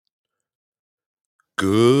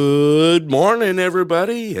Good morning,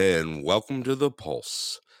 everybody, and welcome to the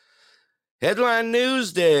Pulse. Headline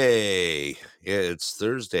News Day. It's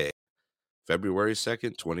Thursday, February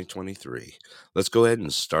 2nd, 2023. Let's go ahead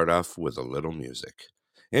and start off with a little music.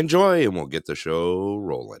 Enjoy, and we'll get the show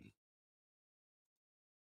rolling.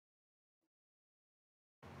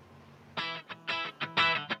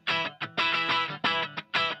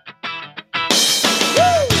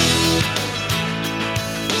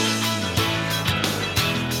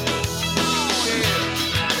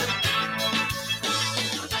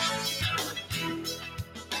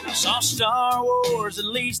 I saw Star Wars at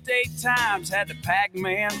least 8 times, had the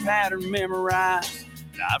Pac-Man pattern memorized.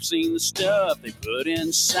 And I've seen the stuff they put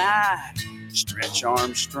inside Stretch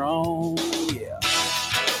Armstrong, yeah.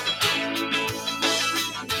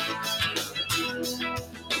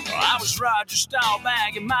 Well, I was Roger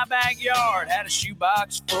Staubach in my backyard, had a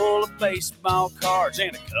shoebox full of baseball cards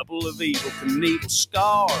and a couple of Evel Knievel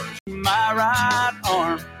scars in my right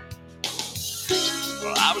arm.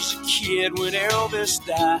 Well, I was a kid when Elvis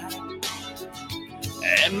died,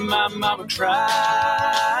 and my mama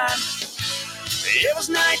cried. It was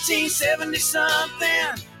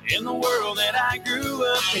 1970-something in the world that I grew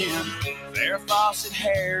up in. Farrah Fawcett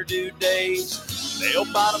hairdo days, bell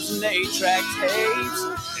bottoms and 8-track tapes.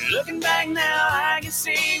 And looking back now, I can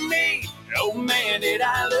see me. Oh man, did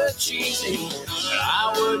I look cheesy. But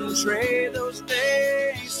I wouldn't trade those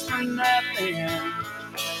days for nothing.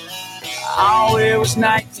 Oh, it was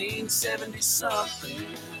 1970-something.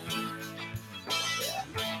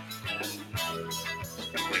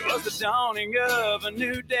 It was the dawning of a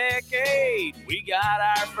new decade. We got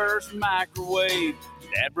our first microwave.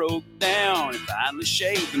 Dad broke down and finally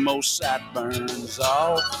shaved the most sideburns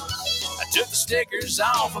off. I took the stickers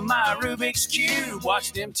off of my Rubik's Cube,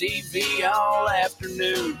 watched MTV all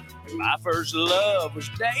afternoon. And my first love was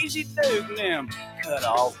Daisy Duke and them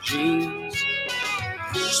cut-off jeans.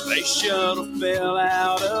 Space shuttle fell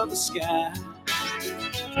out of the sky,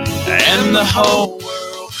 and the whole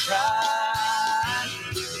world cried.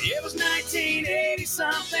 It was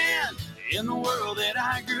 1980-something in the world that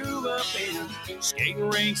I grew up in. Skating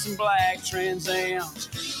rinks and black Trans Ams,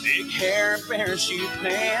 big hair and parachute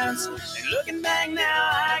pants. And looking back now,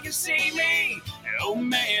 I can see me. And oh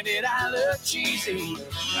man, did I look cheesy.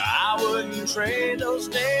 I wouldn't trade those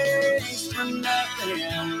days for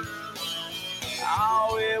nothing.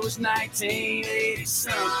 Oh, it was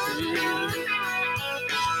 1980-something.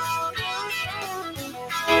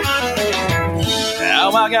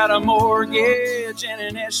 Now I got a mortgage and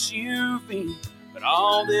an SUV, but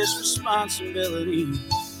all this responsibility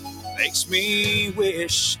makes me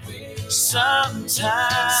wish sometimes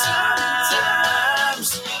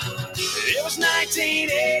it was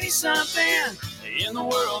 1980-something in the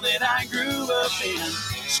world that I grew up in.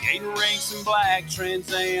 Skating rinks and black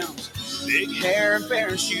Trans Ams, big hair and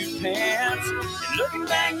parachute pants. And looking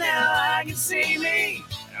back now, I can see me.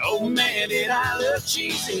 Oh man, did I look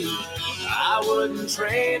cheesy. I wouldn't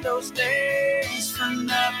trade those days for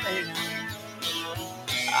nothing.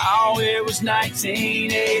 Oh, it was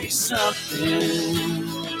 1980-something.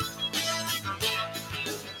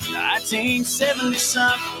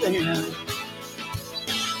 1970-something.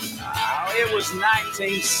 Oh, it was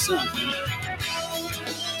 19-something.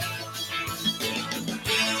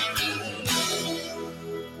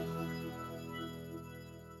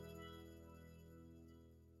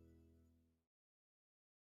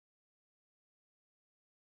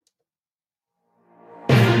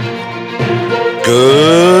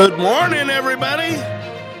 Good morning, everybody,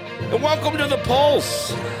 and welcome to the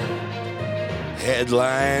Pulse.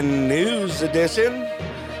 Headline News Edition.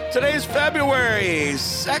 Today's February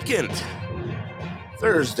 2nd,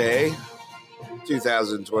 Thursday,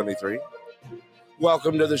 2023.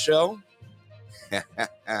 Welcome to the show.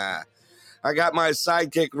 I got my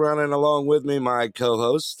sidekick running along with me, my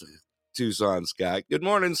co-host, Tucson Scott. Good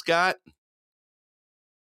morning, Scott.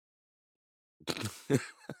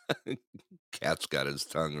 Cat's got his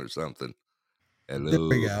tongue or something.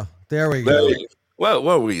 Hello. There we go. What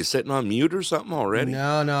were you sitting on mute or something already?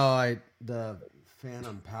 No, the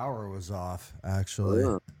phantom power was off,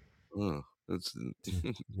 actually. It's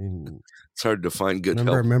hard to find good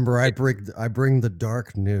help. Remember, I bring the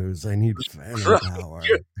dark news. I need phantom power.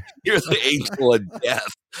 You're the angel of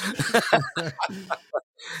death.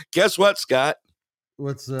 Guess what, Scott?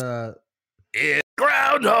 What's It's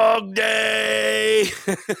Groundhog Day.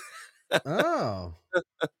 Oh.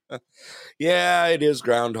 Yeah, it is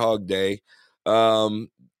Groundhog Day. I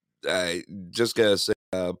just gotta say,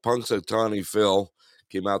 Punxsutawney Phil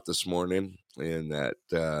came out this morning, and that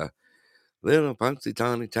Little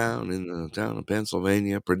Punxsutawney town in the town of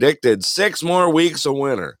Pennsylvania predicted 6 more weeks of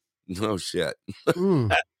winter. No shit.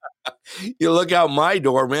 Mm. You look out my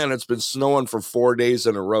door, man, it's been snowing for 4 days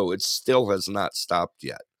in a row. It still has not stopped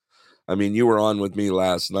yet. I mean, you were on with me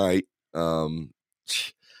last night. I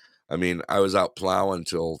mean, I was out plowing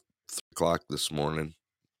till 3 o'clock this morning.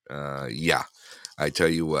 Yeah, I tell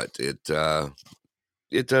you what, it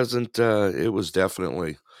doesn't, it was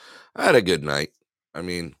definitely, I had a good night. I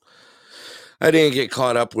mean, I didn't get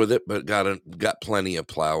caught up with it, but got plenty of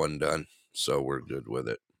plowing done, so we're good with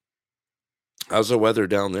it. How's the weather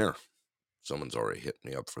down there? Someone's already hit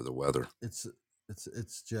me up for the weather. It's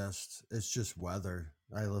just weather.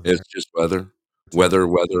 I live. It's just weather,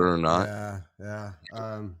 whether or not. Yeah.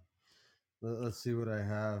 Let's see what I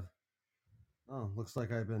have. Oh, looks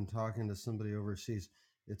like I've been talking to somebody overseas.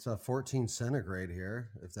 It's 14 centigrade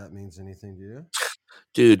here, if that means anything to you.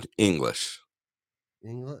 Dude, English.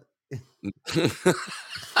 English.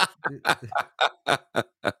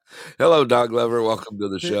 Hello, dog lover. Welcome to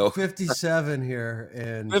the show. 57 here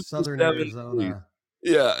in southern Arizona.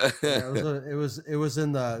 Yeah. It was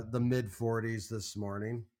in the mid 40s this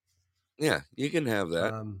morning. Yeah, you can have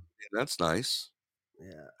that. That's nice.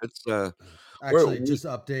 Yeah. It's actually just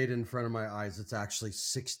update in front of my eyes. It's actually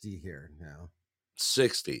 60 here now.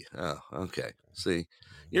 60. Oh, okay. See,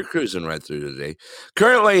 you're cruising right through today.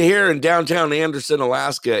 Currently here in downtown Anderson,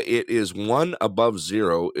 Alaska, it is 1 above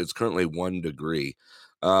 0. It's currently 1 degree.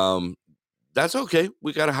 That's okay.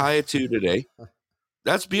 We got a high of 2 today.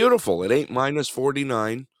 That's beautiful. It ain't minus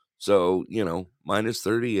 49. So, minus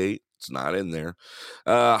 38. It's not in there.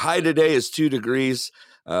 High today is 2 degrees.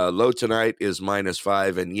 Low tonight is minus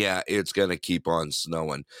 5. And yeah, it's going to keep on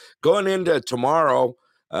snowing. Going into tomorrow,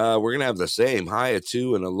 we're going to have the same high of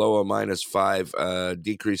 2 and a low of minus 5,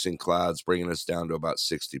 decreasing clouds, bringing us down to about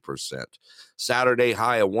 60%. Saturday,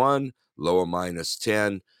 high of 1, low of minus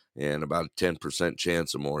 10, and about a 10%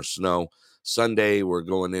 chance of more snow. Sunday, we're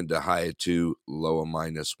going into high of 2, low of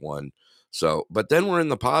minus 1. So, but then we're in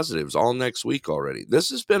the positives all next week already. This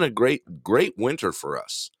has been a great winter for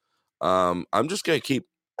us. I'm just going to keep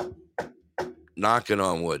knocking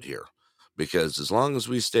on wood here, because as long as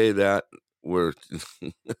we stay that, we're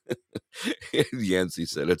Yancey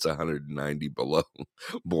said it's 190 below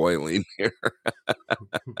boiling here.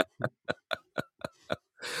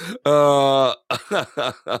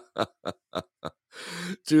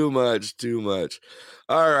 Too much.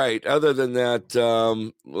 All right. Other than that,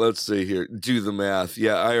 let's see here. Do the math.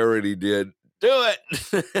 Yeah, I already did. Do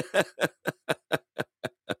it.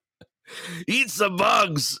 Eat some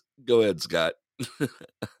bugs. Go ahead, Scott.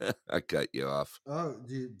 I cut you off. Oh,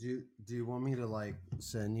 do you want me to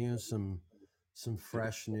send you some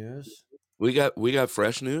fresh news? We got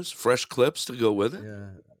fresh news, fresh clips to go with it.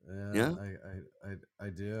 Yeah. I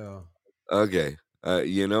do. Okay.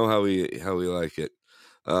 You know how we like it.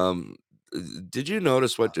 Did you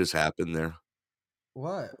notice what just happened there?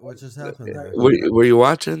 What just happened there? Were you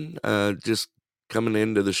watching? Just coming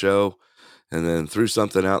into the show, and then threw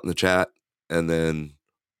something out in the chat, and then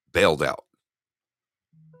bailed out.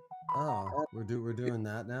 Oh, we're doing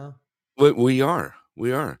that now. We are.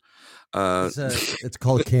 It's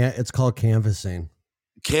called canvassing.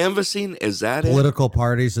 Canvassing, is that political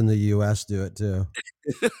parties in the U.S. do it too?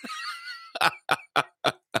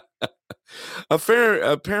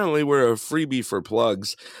 Apparently we're a freebie for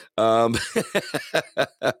plugs. There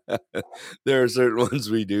are certain ones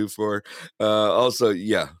we do for. Also,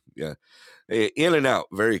 yeah. In and out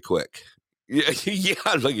very quick. Yeah,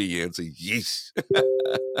 look at Yancey. Yes.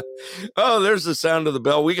 Oh, there's the sound of the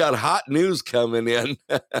bell. We got hot news coming in.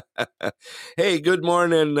 Hey, good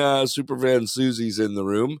morning, Supervan Susie's in the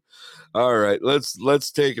room. All right,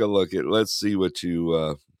 let's take a look at. Let's see what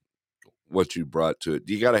you brought to it.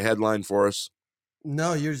 Do you got a headline for us?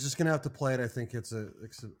 No, you're just gonna have to play it. I think it's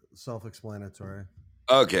self-explanatory.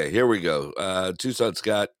 Okay, here we go. Tucson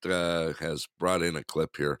Scott has brought in a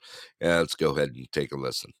clip here. Let's go ahead and take a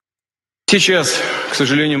listen. Сейчас, к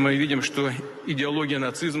сожалению, мы видим, что идеология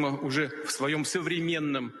нацизма уже в своем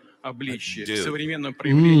современном обличье, в современном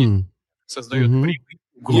проявлении создает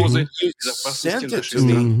угрозы безопасности нашей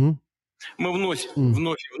страны. Мы вновь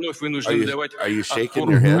вынуждены давать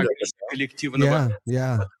отпор агрессии коллективного.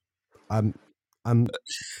 Yeah.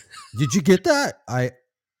 Did you get that?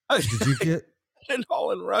 Did you get it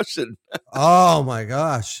all in Russian? Oh my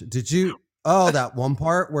gosh! Did you? Oh, that one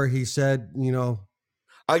part where he said,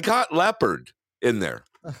 I got leopard in there.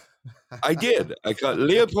 I did. I got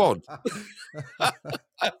Leopold.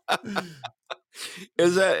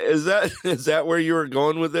 Is that where you were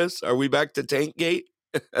going with this? Are we back to Tank Gate?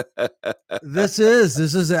 This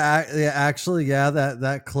is actually,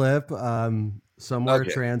 that clip. Somewhere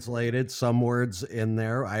translated, some words in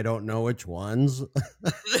there. I don't know which ones.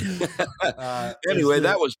 Anyway,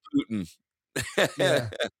 that was Putin.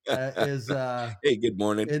 Hey, good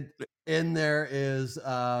morning. In there is,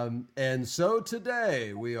 and so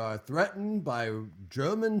today we are threatened by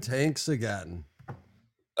German tanks again.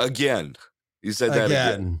 Again, you said that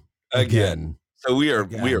again. So we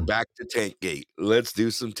are back to Tankgate. Let's do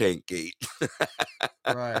some Tankgate.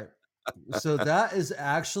 Right. So that is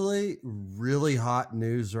actually really hot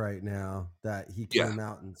news right now that he came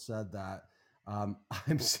out and said that. I'm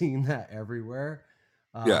seeing that everywhere.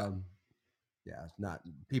 Not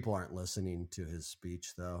people aren't listening to his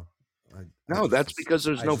speech though. That's because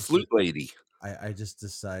there's no flute lady. I just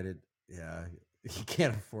decided, he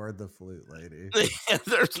can't afford the flute lady.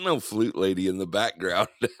 There's no flute lady in the background.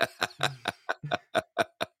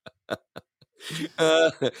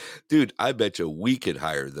 Dude, I bet you we could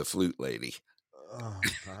hire the flute lady.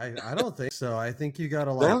 I don't think so. I think you got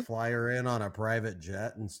to fly her in on a private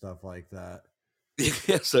jet and stuff like that.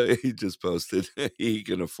 Yeah, so he just posted he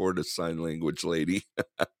can afford a sign language lady.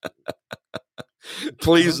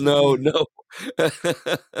 Please, no.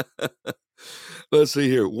 Let's see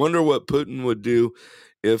here. Wonder what Putin would do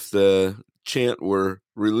if the chant were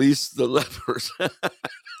release the lepers.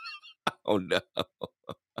 Oh no.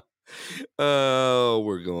 Oh,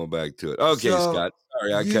 we're going back to it. Okay, so Scott.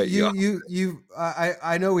 Sorry, I cut you off.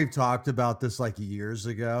 I know we've talked about this like years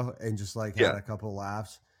ago and just like had a couple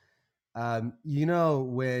laughs. When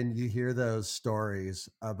you hear those stories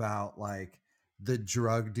about like the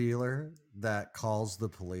drug dealer that calls the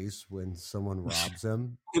police when someone robs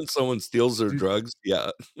him, when someone steals their drugs,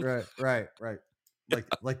 right.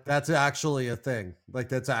 Like that's actually a thing. Like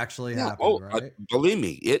that's actually happening, right? Believe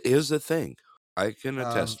me, it is a thing. I can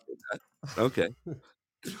attest to that. Okay.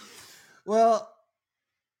 Well,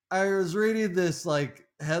 I was reading this like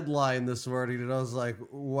headline this morning and I was like,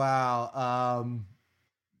 wow,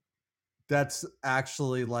 that's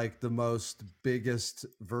actually like the most biggest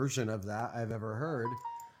version of that I've ever heard.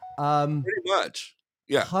 Pretty much.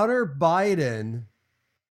 Yeah. Hunter Biden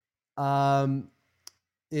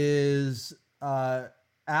is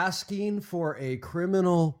asking for a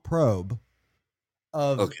criminal probe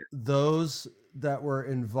of those that were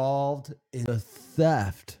involved in the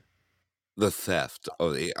theft. The theft.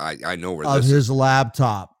 Oh, I know where of this his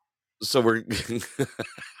laptop. So we're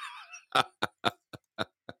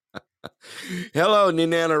hello,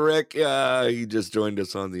 Nana Rick. He just joined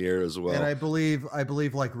us on the air as well. And I believe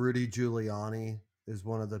like Rudy Giuliani is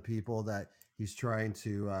one of the people that he's trying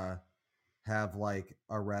to have like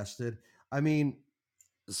arrested. I mean,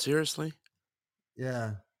 seriously?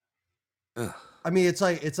 Yeah. I mean, it's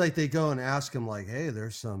like they go and ask him like, hey,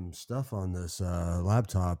 there's some stuff on this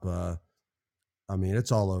laptop. I mean,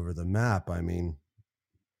 it's all over the map. I mean,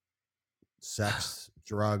 sex,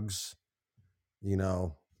 drugs,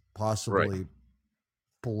 possibly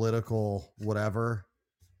political, whatever.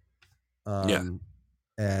 And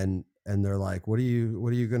they're like, what are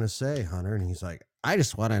you going to say, Hunter? And he's like, I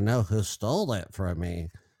just want to know who stole it from me.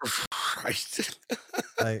 Right.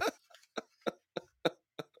 Like,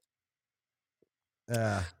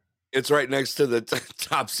 yeah. It's right next to the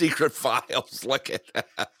top secret files. Look at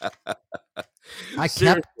that. I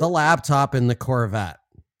kept the laptop in the Corvette.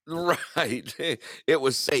 Right. It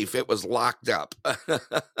was safe. It was locked up.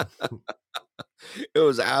 It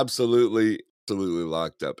was absolutely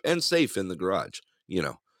locked up and safe in the garage,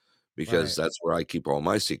 because that's where I keep all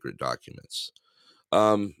my secret documents.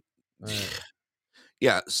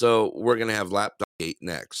 Yeah. So we're going to have Laptop Gate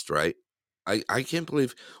next, right? I can't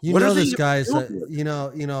believe this guy's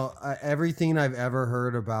everything I've ever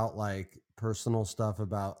heard about like personal stuff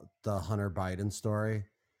about the Hunter Biden story.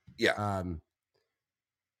 Yeah.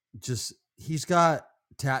 Just he's got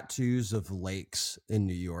tattoos of lakes in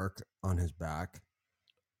New York on his back.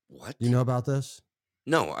 What? You know about this?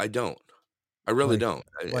 No, I don't. I really don't.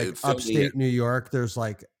 Like upstate New York, there's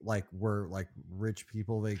like where like rich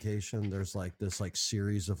people vacation. There's like this like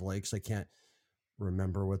series of lakes. I can't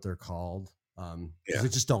remember what they're called. I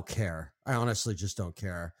just don't care. I honestly just don't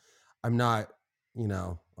care. I'm not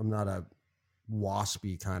a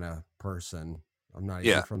waspy kind of person. I'm not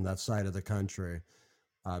even from that side of the country.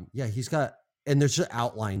 He's got, and there's just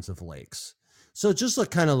outlines of lakes. So it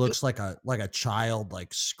just kind of looks like a child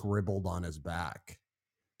like scribbled on his back.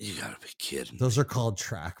 You gotta be kidding. Those are called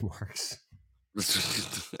track marks.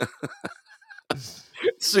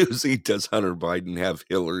 Susie, does Hunter Biden have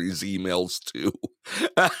Hillary's emails too?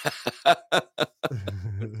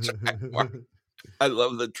 I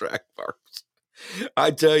love the track marks.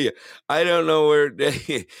 I tell you, I don't know where.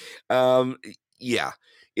 Yeah,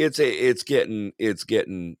 it's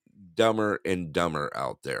getting dumber and dumber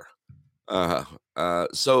out there.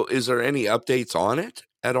 So is there any updates on it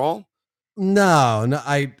at all? No.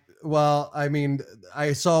 I mean,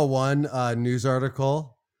 I saw one news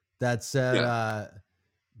article that said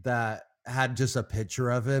that had just a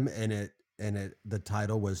picture of him, and the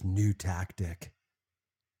title was "New Tactic."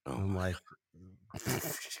 Oh, I'm like,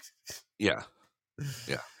 yeah.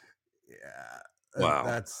 Wow.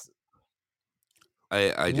 That's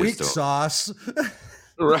I just weak don't. sauce.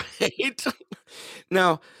 Right.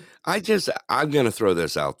 Now, I'm gonna throw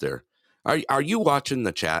this out there. Are you watching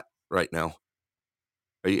the chat right now?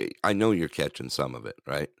 I know you're catching some of it,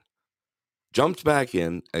 right? Jumped back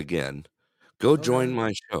in again. Go join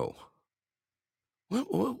my show.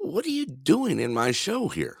 What are you doing in my show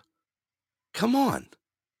here? Come on.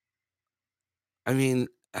 I mean,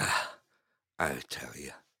 I tell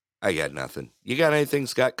you, I got nothing. You got anything,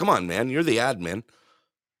 Scott? Come on, man. You're the admin.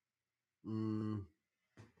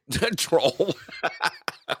 Troll.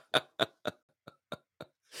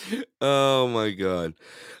 Oh my god.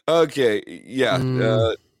 Okay, yeah.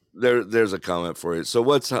 There's a comment for you. So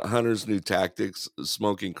what's Hunter's new tactics?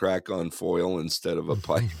 Smoking crack on foil instead of a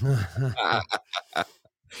pipe.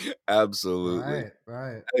 Absolutely.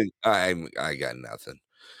 Right. I got nothing.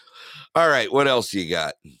 All right, what else you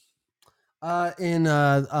got? In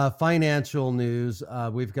financial news,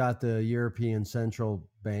 we've got the European Central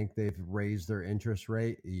Bank. They've raised their interest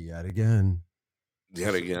rate yet again.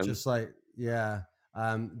 Just like, yeah.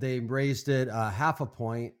 They raised it half a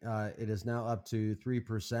point. It is now up to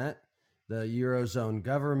 3%. The Eurozone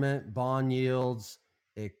government bond yields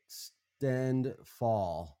extend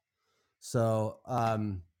fall. So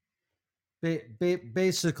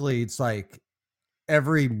basically, it's like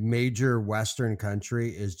every major Western country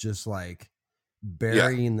is just like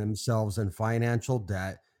burying themselves in financial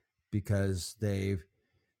debt because they've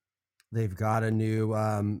got a new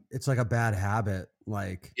it's like a bad habit,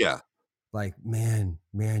 like man,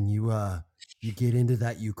 you get into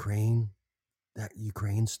that Ukraine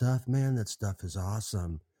stuff, man. That stuff is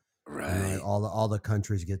awesome, right? And like all the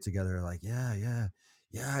countries get together, like yeah,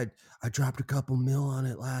 I dropped a couple mil on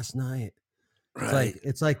it last night. Right.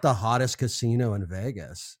 It's like the hottest casino in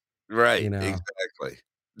Vegas, right? Exactly.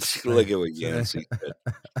 Look at what Yancey said.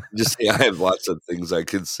 Just say, I have lots of things I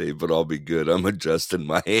could say, but I'll be good. I'm adjusting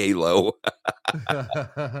my halo.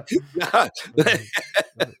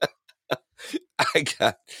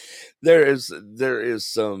 There is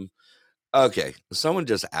some. Okay, someone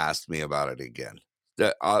just asked me about it again.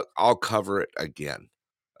 That I'll cover it again.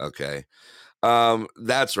 Okay.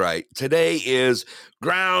 That's right. Today is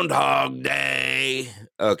Groundhog Day.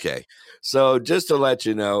 Okay. So just to let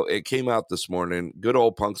you know, it came out this morning. Good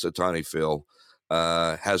old Punxsutawney Phil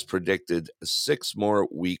has predicted 6 more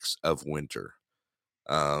weeks of winter.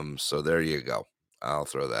 So there you go. I'll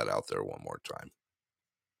throw that out there one more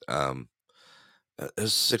time.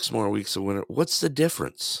 6 more weeks of winter. What's the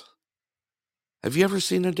difference? Have you ever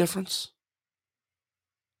seen a difference?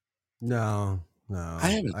 No. I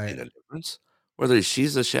haven't seen a difference. Whether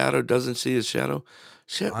she's a shadow, doesn't see a shadow.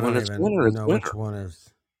 Shit, I when don't it's even winter, it's know winter. which one is.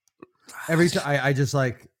 Every time I just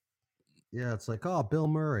like, yeah, it's like, oh, Bill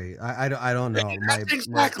Murray. I don't know. That's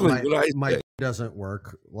exactly what I say. My doesn't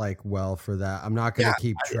work like well for that. I'm not going to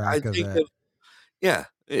keep track of it. Yeah.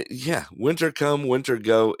 Winter come, winter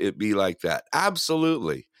go. It be like that.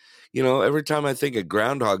 Absolutely. You know, every time I think of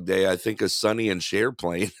Groundhog Day, I think of Sonny and Cher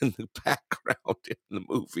playing in the background in the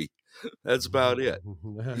movie. That's about it.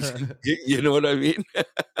 You know what I mean?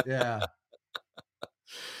 Yeah.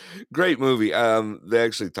 Great movie. They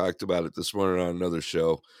actually talked about it this morning on another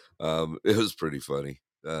show. It was pretty funny.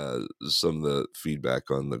 Some of the feedback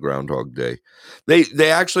on the Groundhog Day.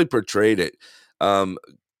 They actually portrayed it.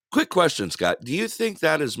 Quick question, Scott. Do you think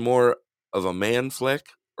that is more of a man flick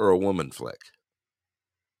or a woman flick?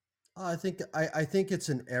 I think it's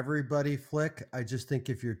an everybody flick. I just think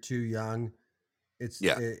if you're too young, it's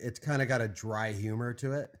kind of got a dry humor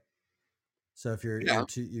to it. So if you're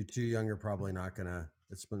too young, you're probably not gonna.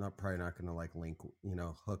 It's probably not gonna like link,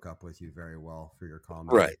 hook up with you very well for your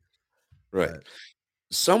comedy. Right.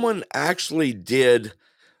 Someone actually did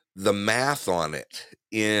the math on it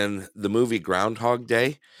in the movie Groundhog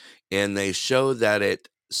Day, and they showed that it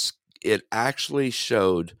actually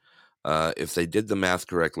showed, if they did the math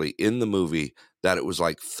correctly in the movie, that it was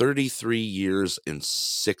like 33 years and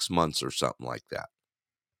 6 months or something like that.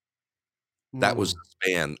 That was the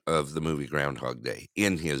span of the movie Groundhog Day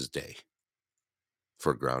in his day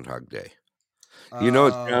for Groundhog Day.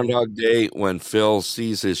 It's Groundhog Day when Phil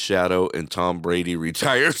sees his shadow and Tom Brady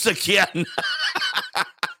retires again.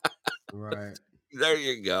 Right. There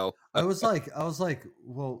you go. I was like,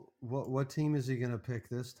 well, what team is he going to pick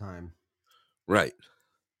this time? Right.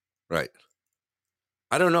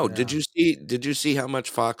 I don't know. Yeah. Did you see how much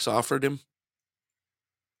Fox offered him?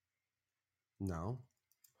 No.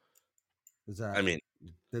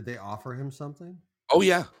 Did they offer him something? Oh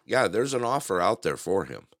yeah. Yeah, there's an offer out there for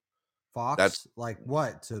him. Fox? That's like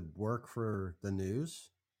what? To work for the news?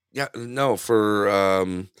 Yeah, no, for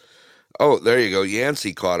oh, there you go.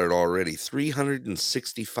 Yancey caught it already.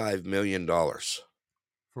 $365 million.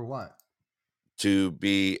 For what? To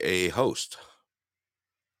be a host.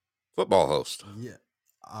 Football host. Yeah.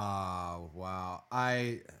 Wow.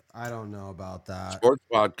 I don't know about that. Sports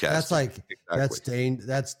podcast. That's like that's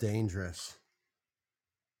dangerous.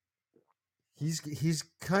 He's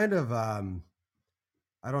kind of I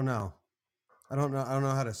don't know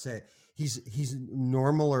how to say it. He's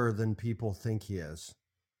normaler than people think he is.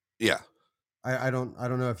 Yeah. I don't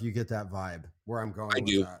know if you get that vibe where I'm going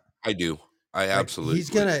with that. I do. I absolutely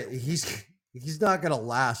he's not gonna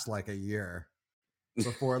last like a year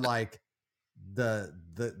before like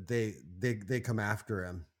they come after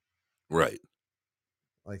him. Right.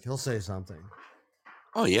 Like he'll say something.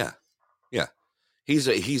 Oh yeah. Yeah.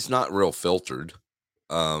 He's not real filtered.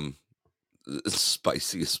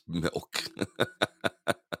 Spiciest milk.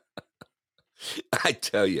 I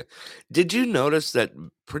tell you. Did you notice that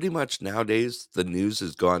pretty much nowadays the news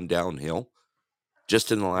has gone downhill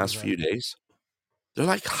just in the last few days? They're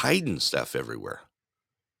like hiding stuff everywhere.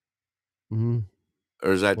 Mm-hmm.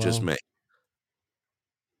 Or is that just me?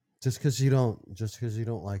 Just because you don't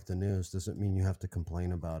like the news doesn't mean you have to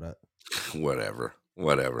complain about it. Whatever.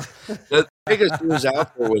 The biggest news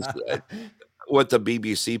out there was what the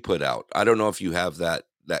BBC put out. I don't know if you have that.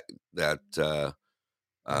 I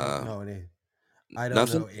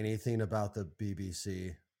don't know anything about the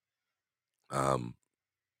BBC.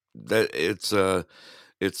 That it's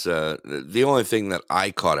the only thing that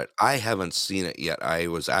I caught it. I haven't seen it yet. I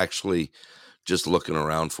was actually just looking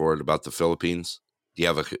around for it about the Philippines. Do you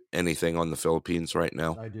have anything on the Philippines right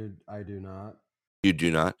now? I do not. You do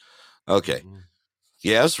not? Okay. Mm-hmm.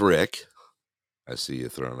 Yes, Rick. I see you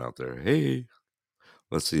throwing out there. Hey,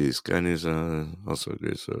 let's see. Sky News, also a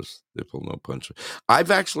great source. They pull no punch. I've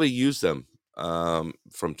actually used them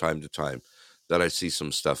from time to time that I see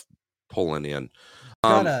some stuff pulling in.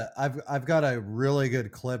 I've got a really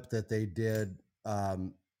good clip that they did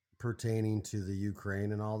pertaining to the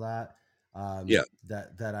Ukraine and all that.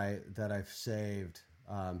 That I've saved.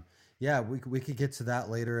 We could get to that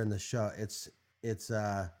later in the show. It's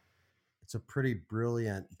a pretty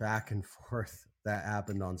brilliant back and forth that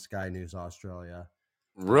happened on Sky News Australia.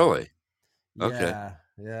 Really? Okay.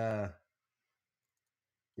 Yeah.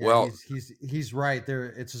 Well, he's right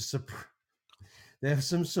there. They have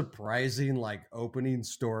some surprising like opening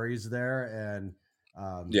stories there, and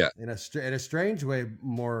in a strange way,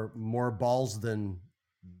 more balls than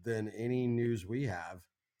any news we have.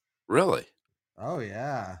 Really? Oh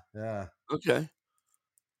yeah. Okay.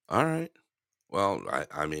 All right. Well,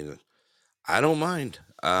 I mean, I don't mind.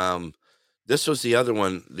 This was the other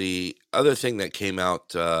one. The other thing that came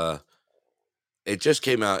out, it just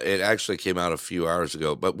came out. It actually came out a few hours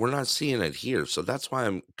ago, but we're not seeing it here. So that's why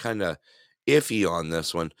I'm kind of iffy on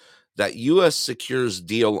this one. That U.S. secures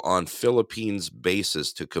deal on Philippines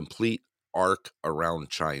bases to complete arc around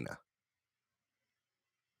China.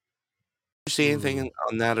 Did you see anything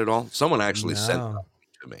on that at all? Someone actually sent that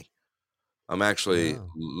to me. I'm actually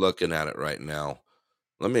looking at it right now.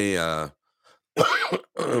 Let me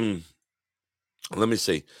let me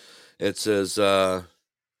see. It says the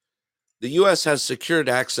U.S. has secured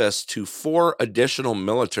access to 4 additional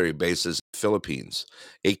military bases in the Philippines,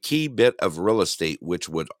 a key bit of real estate which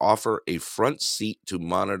would offer a front seat to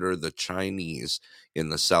monitor the Chinese in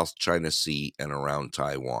the South China Sea and around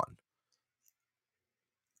Taiwan.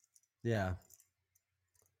 Yeah.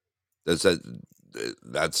 That's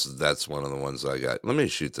one of the ones I got. Let me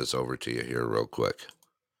shoot this over to you here real quick.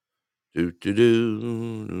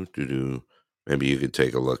 Maybe you could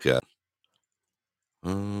take a look at.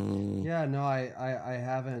 Yeah, no, I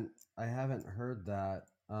haven't heard that.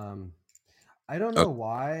 I don't know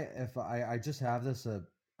why. If I just have this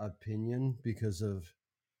opinion because of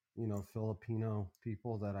Filipino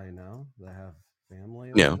people that I know that have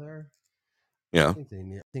family over there. Yeah, I think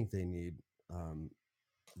they need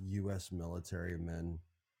U.S. military men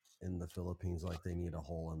in the Philippines like they need a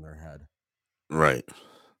hole in their head. Right.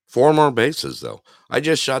 4 more bases, though. I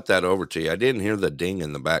just shot that over to you. I didn't hear the ding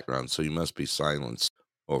in the background, so you must be silenced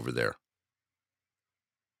over there.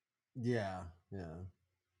 Yeah. Yeah.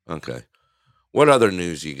 Okay. What other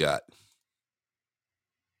news you got?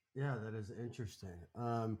 Yeah, that is interesting.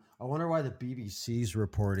 I wonder why the BBC's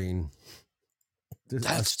reporting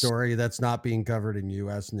a story that's not being covered in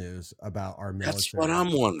U.S. news about our military. That's what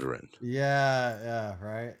I'm wondering. Yeah,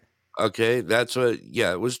 right. Okay, that's what.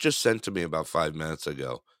 Yeah, it was just sent to me about 5 minutes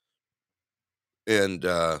ago, and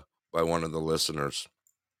by one of the listeners,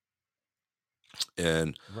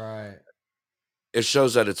 and right. It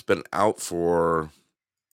shows that it's been out for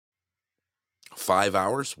 5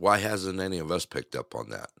 hours. Why hasn't any of us picked up on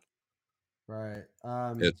that? Right.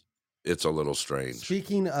 It's a little strange.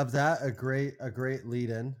 Speaking of that, a great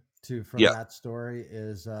lead-in from that story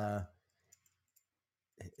is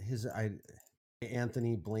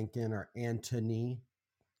Anthony Blinken or Antony.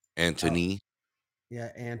 Antony.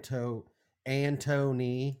 Antony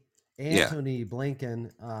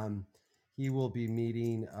Blinken. He will be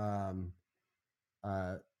meeting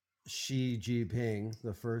Xi Jinping,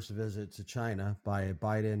 the first visit to China by a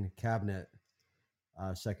Biden cabinet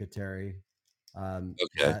secretary.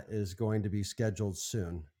 That is going to be scheduled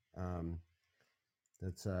soon.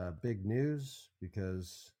 That's big news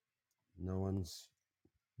because no one's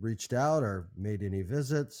reached out or made any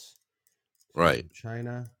visits. Right.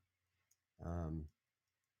 China.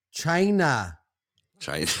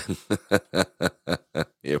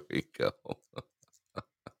 Here we go.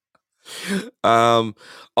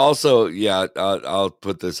 Also, yeah, I'll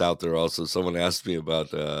put this out there. Also, someone asked me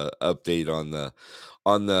about update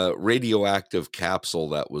on the radioactive capsule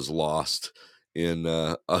that was lost in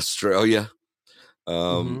Australia.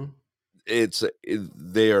 The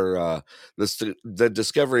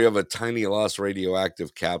discovery of a tiny lost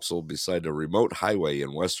radioactive capsule beside a remote highway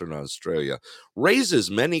in Western Australia raises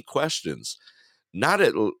many questions, not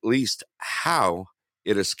at least how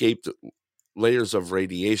it escaped layers of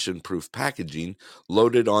radiation-proof packaging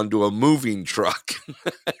loaded onto a moving truck.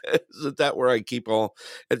 Isn't that where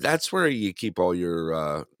that's where you keep all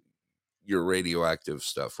your radioactive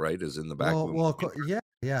stuff, right? Is in the back.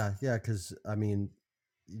 Yeah. Because I mean,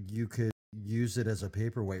 you could use it as a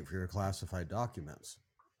paperweight for your classified documents.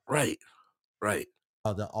 Right.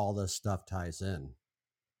 All this stuff ties in.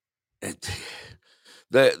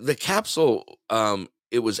 The capsule,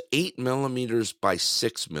 it was 8 millimeters by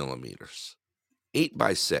 6 millimeters. 8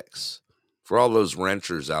 by 6. For all those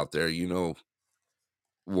wrenchers out there, you know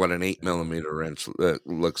what an 8 millimeter wrench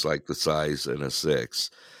looks like, the size, and a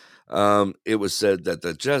 6. It was said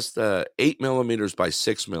that just 8 millimeters by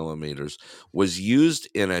 6 millimeters was used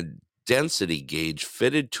in a density gauge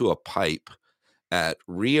fitted to a pipe at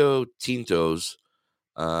Rio Tinto's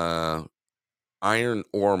iron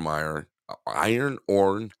ore mine.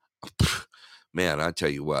 Man, I tell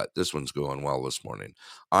you what, this one's going well this morning.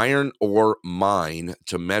 Iron ore mine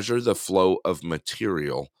to measure the flow of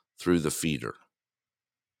material through the feeder.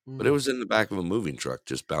 But it was in the back of a moving truck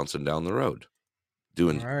just bouncing down the road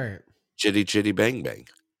doing chitty chitty bang bang,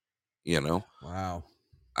 you know? Wow.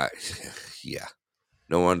 Yeah.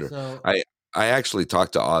 No wonder. So, I actually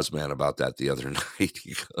talked to Ozman about that the other night.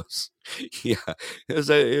 He goes, yeah,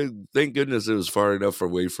 thank goodness it was far enough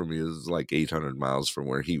away from me. It was like 800 miles from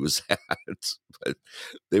where he was at. But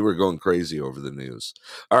they were going crazy over the news.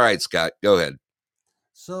 All right, Scott, go ahead.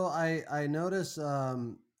 So I noticed,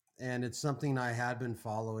 and it's something I had been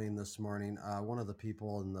following this morning. One of the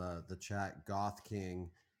people in the chat, Goth King,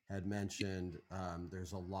 had mentioned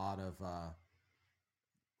there's a lot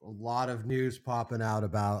of news popping out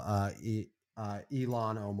about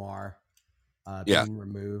Ilhan Omar being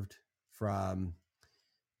removed from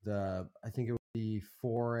I think it was the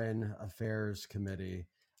Foreign Affairs Committee.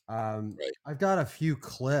 I've got a few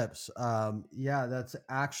clips. That's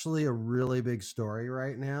actually a really big story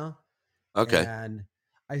right now. Okay. And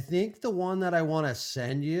I think the one that I want to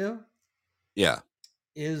send you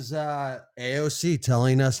is AOC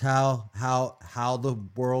telling us how the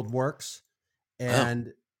world works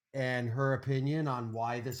and her opinion on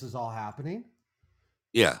why this is all happening.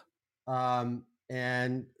 Yeah.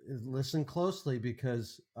 And listen closely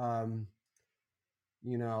because you're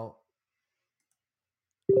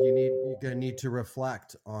gonna need to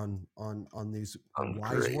reflect on these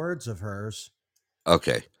wise words of hers.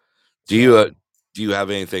 Okay. Do you have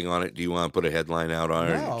anything on it? Do you want to put a headline out on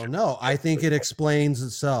it? No. I think it explains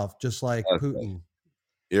itself, just like Putin.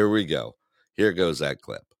 Here we go. Here goes that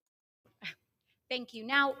clip. Thank you.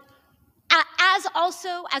 Now, as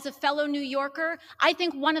As a fellow New Yorker, I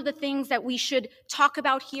think one of the things that we should talk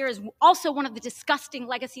about here is also one of the disgusting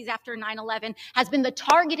legacies after 9/11 has been the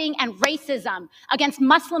targeting and racism against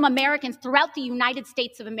Muslim Americans throughout the United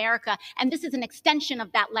States of America. And this is an extension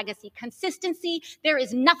of that legacy. Consistency, there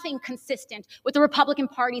is nothing consistent with the Republican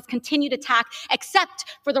Party's continued attack except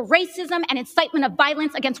for the racism and incitement of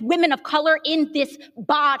violence against women of color in this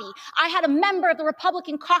body. I had a member of the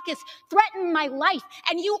Republican caucus threaten my life,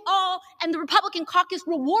 and you all and the Republican caucus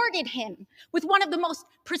rewarded him with one of the most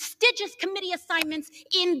prestigious committee assignments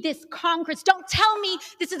in this Congress. Don't tell me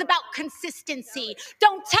this is about consistency.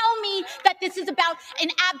 Don't tell me that this is about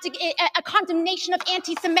a condemnation of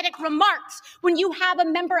anti-Semitic remarks when you have a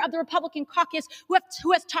member of the Republican caucus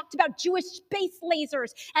who has talked about Jewish space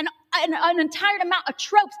lasers and an entire amount of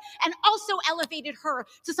tropes and also elevated her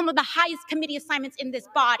to some of the highest committee assignments in this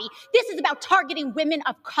body. This is about targeting women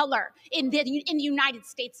of color in the United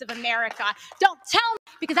States of America. Don't tell me,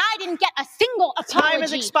 because I didn't get a single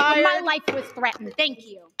apology when my life was threatened. Thank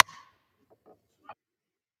you.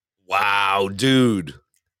 Wow, dude.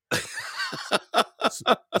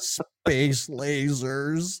 Space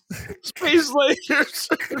lasers. Space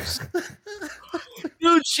lasers.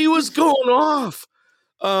 Dude, she was going off.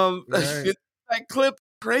 Right. That clip,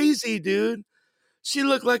 crazy, dude. She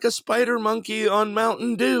looked like a spider monkey on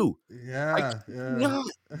Mountain Dew. Yeah.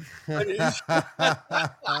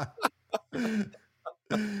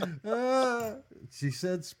 She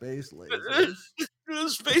said space lasers.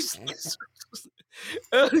 Space lasers.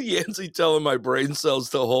 Yancey telling my brain cells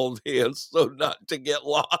to hold hands so not to get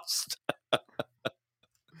lost.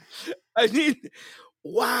 I mean,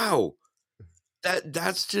 wow.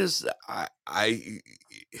 That's just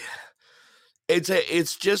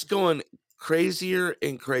it's just going crazier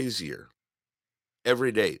and crazier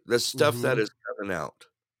every day. The stuff that is coming out.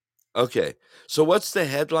 Okay, so what's the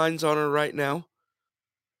headlines on her right now?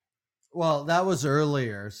 Well, that was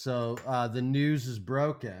earlier. So the news is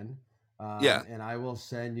broken. Yeah, and I will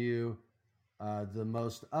send you the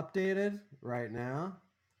most updated right now.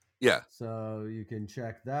 Yeah, so you can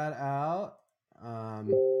check that out.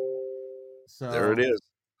 So there it is.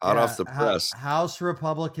 Hot off the press. House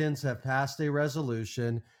Republicans have passed a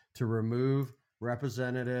resolution to remove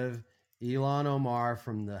Representative Ilhan Omar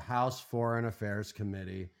from the House Foreign Affairs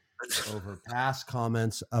Committee over past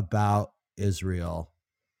comments about Israel.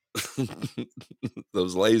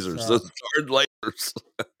 Those lasers, those hard lasers.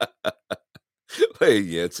 Hey,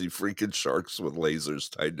 Yancey, freaking sharks with lasers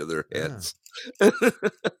tied to their heads. Yeah.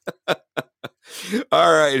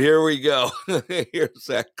 All right, here we go. Here's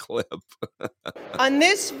that clip. On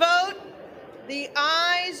this vote, the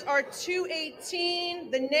ayes are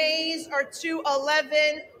 218, the nays are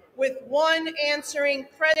 211, with one answering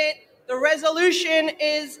credit. The resolution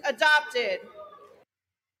is adopted.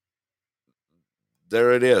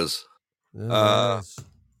 There it is. Have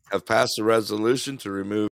passed a resolution to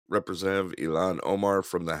remove Representative Ilhan Omar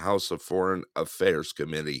from the House of Foreign Affairs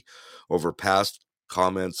Committee over past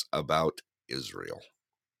comments about Israel.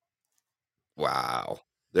 Wow.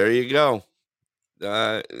 There you go.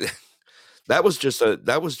 That was just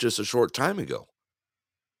a short time ago.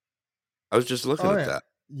 I was just looking at that.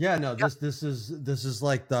 Yeah, no, this is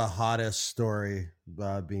like the hottest story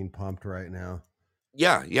being pumped right now.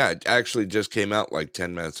 Yeah, it actually just came out like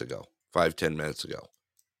 10 minutes ago. 5-10 minutes ago.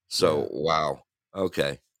 So wow.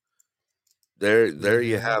 Okay. There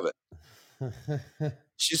you have it.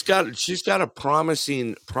 She's got a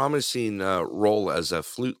promising role as a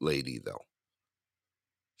flute lady, though.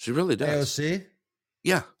 She really does. AOC?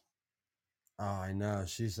 Yeah. Oh, I know.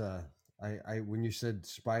 She's I when you said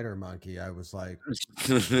spider monkey, I was like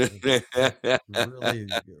really,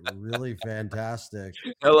 really fantastic.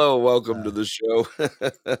 Hello, welcome to the show.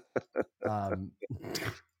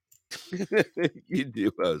 You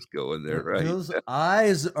knew I was going there, right? Those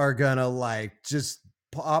eyes are gonna like just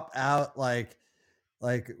pop out like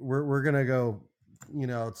we're gonna go,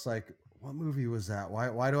 it's like, what movie was that?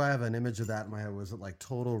 Why do I have an image of that in my head? Was it like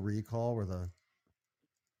Total Recall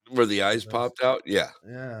where the eyes popped out? Yeah.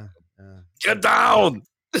 Get down.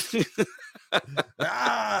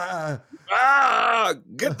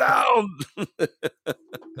 Get down.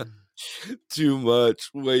 Too much.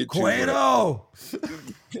 Way too much.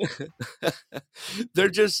 They're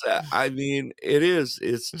just,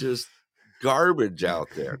 it's just garbage out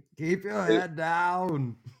there. Keep your head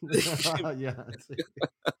down.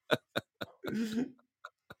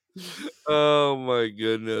 Oh my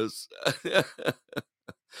goodness.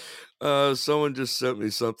 Someone just sent me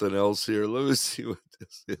something else here. Let me see what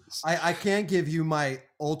this is. I can't give you my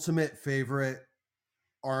ultimate favorite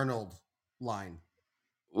Arnold line.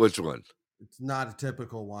 Which one? it's not a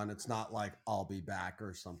typical one. It's not like I'll be back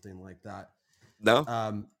or something like that.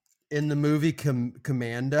 No. In the movie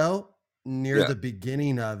Commando, near the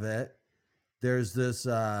beginning of it, there's this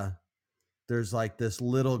there's like this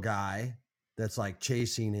little guy that's like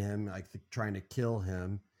chasing him, like trying to kill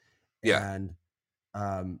him. Yeah.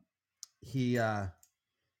 And he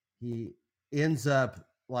ends up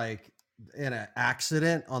like in an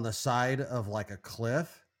accident on the side of like a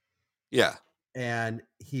cliff. Yeah. And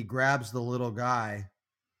he grabs the little guy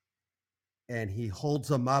and he holds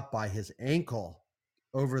him up by his ankle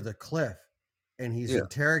over the cliff, and he's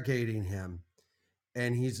interrogating him,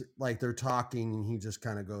 and he's like, they're talking, and he just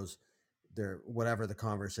kind of goes there, whatever the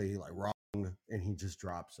conversation, like wrong, and he just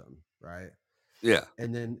drops him. Right. Yeah.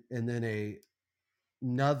 And then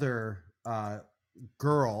another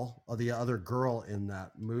girl, or the other girl in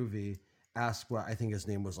that movie, asked what, I think his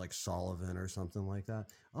name was like Sullivan or something like that.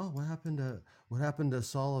 Oh, what happened to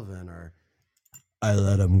Sullivan? Or I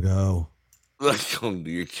let him go. Like, oh,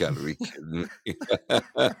 you gotta be kidding me.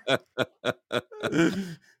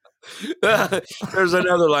 There's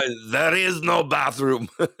another line. There is no bathroom.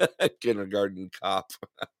 Kindergarten Cop.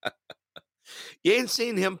 You ain't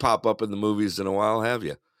seen him pop up in the movies in a while, have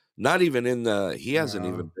you? Not even in the. He hasn't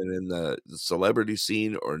even been in the celebrity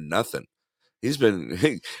scene or nothing. He's been.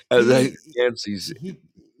 He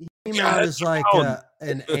came out as like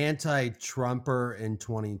an anti-Trumper in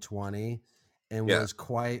 2020, and was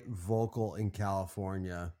quite vocal in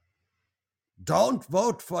California. Don't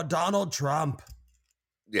vote for Donald Trump.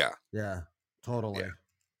 Yeah. Yeah, totally. Yeah.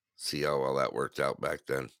 See how well that worked out back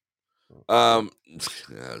then.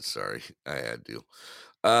 Sorry, I had to.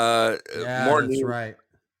 More that's right.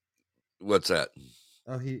 What's that?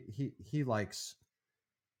 Oh, he likes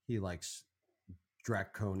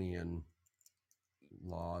draconian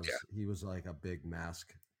laws. Yeah. He was like a big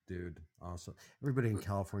mask dude. Also, everybody in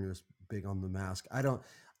California was big on the mask. I don't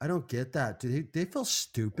get that. Do they feel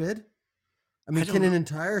stupid? I mean, can an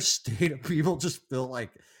entire state of people just feel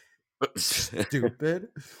like stupid?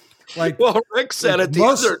 Like, well, Rick said it the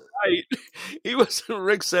other night.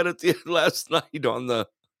 Rick said it last night on the,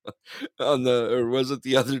 or was it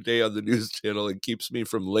the other day on the news channel? It keeps me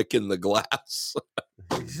from licking the glass.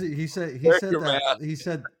 he said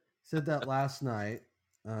that last night.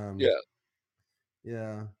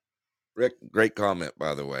 Yeah. Rick, great comment,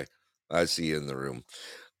 by the way. I see you in the room.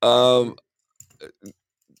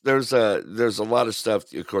 There's a lot of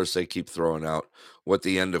stuff. Of course, they keep throwing out what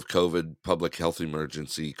the end of COVID public health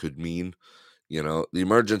emergency could mean. You know, the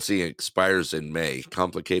emergency expires in May,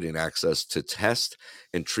 complicating access to test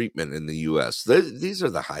and treatment in the U.S. These are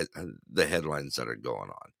the headlines that are going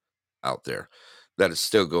on out there. That is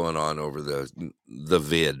still going on over the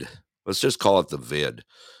vid. Let's just call it the vid.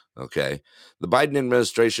 Okay. The Biden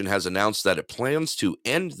administration has announced that it plans to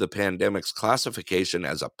end the pandemic's classification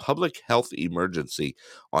as a public health emergency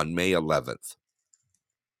on May 11th.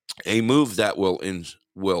 A move that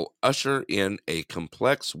will usher in a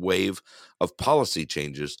complex wave of policy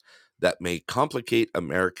changes that may complicate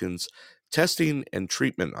Americans' testing and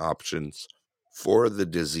treatment options for the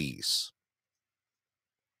disease.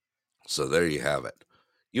 So there you have it.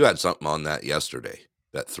 You had something on that yesterday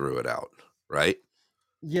that threw it out, right?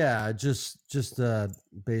 Yeah, just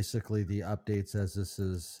basically the updates as this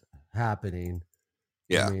is happening.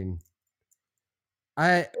 Yeah. I mean,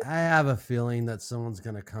 I have a feeling that someone's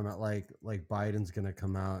gonna come out like Biden's gonna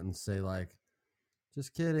come out and say like,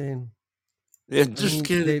 just kidding. Yeah, just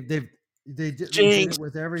kidding. They did it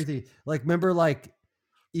with everything. Like, remember, like,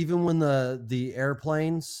 even when the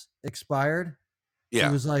airplanes expired, yeah,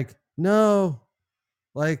 he was like, no,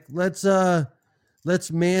 like let's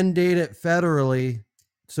mandate it federally.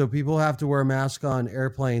 So people have to wear a mask on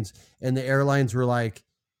airplanes, and the airlines were like,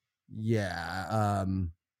 yeah,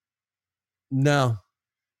 no.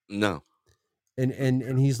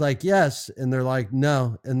 And he's like, yes. And they're like,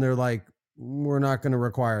 no. And they're like, we're not going to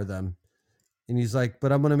require them. And he's like,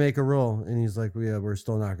 but I'm going to make a rule. And he's like, yeah, we're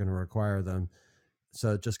still not going to require them.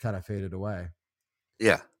 So it just kind of faded away.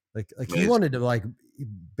 Yeah. Like he wanted to like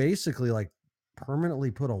basically like permanently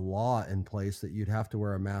put a law in place that you'd have to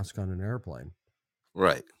wear a mask on an airplane.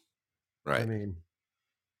 Right. I mean,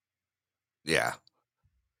 yeah,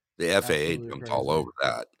 the FAA jumped all over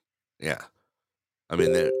that. Yeah, I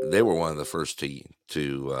mean they were one of the first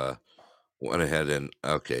to went ahead and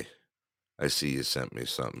okay. I see you sent me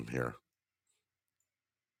something here.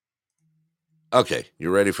 Okay,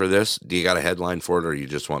 you ready for this? Do you got a headline for it, or you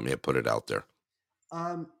just want me to put it out there?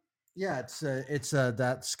 Yeah, it's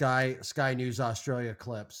that Sky News Australia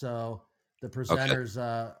clip. So the presenters,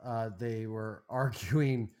 they were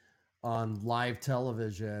arguing on live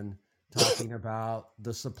television talking about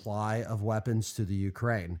the supply of weapons to the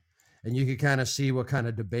Ukraine. And you can kind of see what kind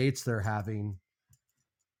of debates they're having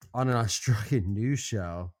on an Australian news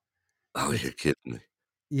show. Oh, you're kidding me.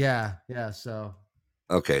 Yeah. So.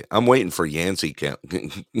 Okay, I'm waiting for Yancey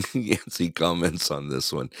comments on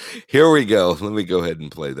this one. Here we go. Let me go ahead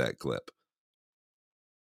and play that clip.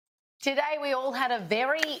 Today, we all had a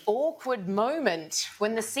very awkward moment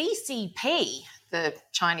when the CCP, the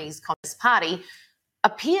Chinese Communist Party,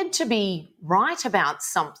 appeared to be right about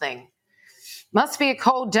something. Must be a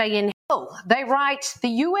cold day in hell. They write, the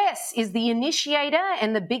US is the initiator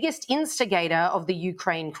and the biggest instigator of the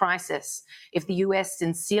Ukraine crisis. If the US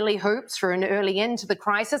sincerely hopes for an early end to the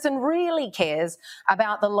crisis and really cares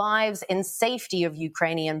about the lives and safety of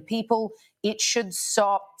Ukrainian people, it should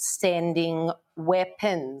stop sending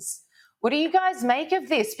weapons. What do you guys make of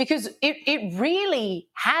this? Because it really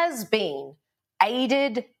has been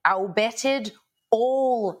aided, abetted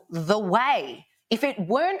all the way. If it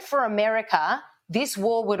weren't for America, this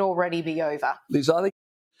war would already be over. Liz,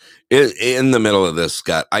 in the middle of this,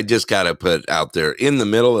 Scott, I just got to put out there, in the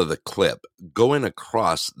middle of the clip, going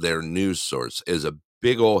across their news source is a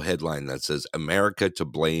big old headline that says, America to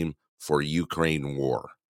blame for Ukraine war.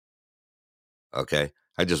 Okay?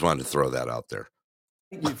 I just wanted to throw that out there.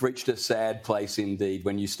 You've reached a sad place indeed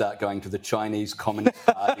when you start going to the Chinese Communist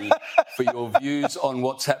Party for your views on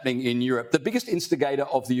what's happening in Europe. The biggest instigator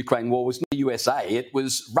of the Ukraine war was not the USA, it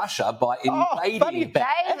was Russia by invading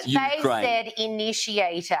Ukraine. They said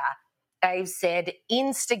initiator. They've said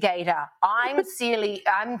instigator. I'm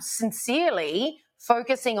sincerely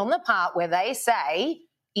focusing on the part where they say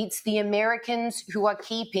it's the Americans who are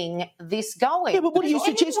keeping this going. Yeah, but what are you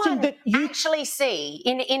suggesting that you actually see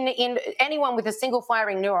in anyone with a single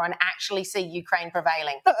firing neuron actually see Ukraine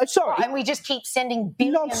prevailing? Sorry, and we just keep sending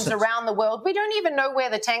billions around the world. We don't even know where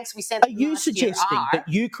the tanks we sent. Are you suggesting that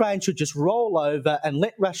Ukraine should just roll over and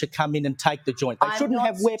let Russia come in and take the joint? They shouldn't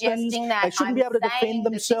have weapons. They shouldn't be able to defend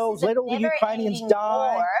themselves. Let all the Ukrainians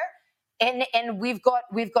die. War. And we've got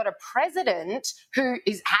a president who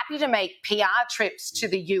is happy to make PR trips to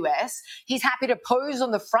the US. He's happy to pose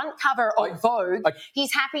on the front cover of Vogue.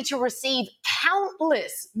 He's happy to receive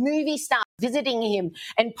countless movie stars visiting him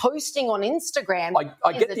and posting on Instagram.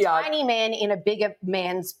 I get the tiny man in a bigger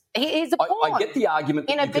man's. He's a pawn. I get the argument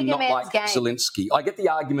that in a you bigger cannot man's like game. Zelensky. I get the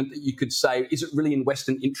argument that you could say, is it really in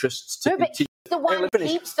Western interests to continue? The one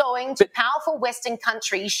keeps going to powerful Western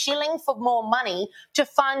countries, shilling for more money to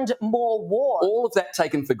fund more war. All of that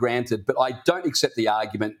taken for granted, but I don't accept the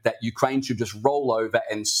argument that Ukraine should just roll over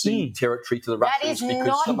and cede territory to the Russians. That is because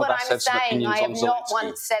not some what of us I'm have some saying. opinions I have on not Zelensky.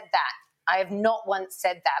 once said that. I have not once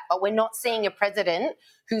said that. But we're not seeing a president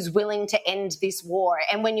who's willing to end this war.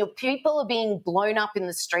 And when your people are being blown up in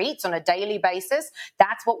the streets on a daily basis,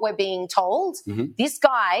 that's what we're being told. Mm-hmm. This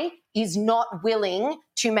guy is not willing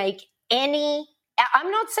to make any.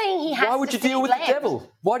 I'm not saying he has to. Why would you deal with the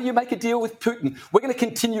devil? Why do you make a deal with Putin? We're going to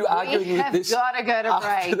continue arguing with this. We have got to go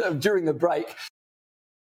to break. During the break.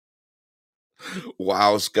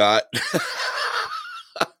 Wow, Scott.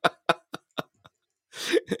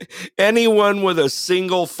 Anyone with a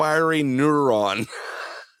single firing neuron.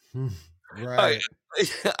 Right.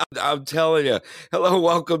 I'm telling you. Hello,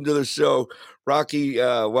 welcome to the show. Rocky,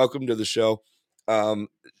 welcome to the show.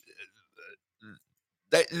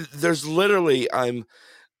 There's literally,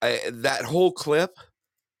 that whole clip,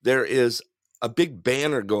 there is a big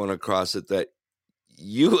banner going across it that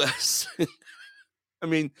U.S. I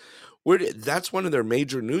mean, that's one of their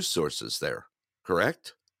major news sources there,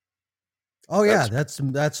 correct? Oh yeah, that's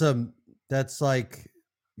like,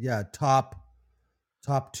 yeah, top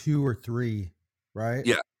 2 or 3, right?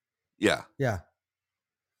 Yeah.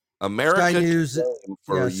 America Sky News.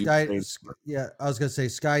 For I was gonna say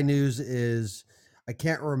Sky News is. I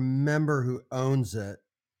can't remember who owns it,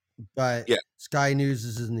 but Sky News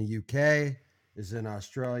is in the UK, is in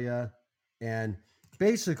Australia, and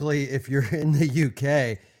basically, if you're in the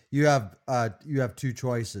UK, you have 2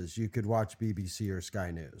 choices. You could watch BBC or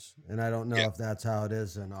Sky News, and I don't know if that's how it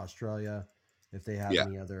is in Australia, if they have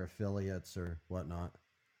any other affiliates or whatnot.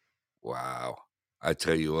 Wow, I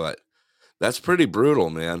tell you what, that's pretty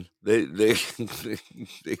brutal, man. They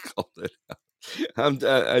called it out.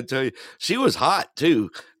 I tell you, she was hot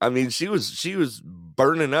too. I mean, she was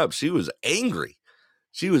burning up. She was angry.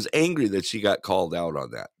 She was angry that she got called out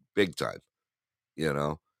on that big time. You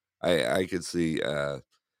know, I could see. I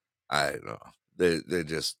don't know. They're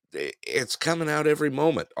just. It's coming out every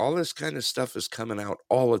moment. All this kind of stuff is coming out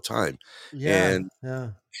all the time. Yeah.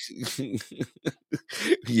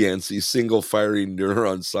 Yancey, single firing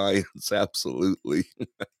neuron science. Absolutely.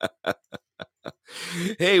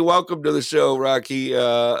 Hey, welcome to the show, Rocky.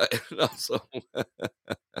 And also,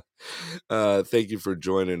 thank you for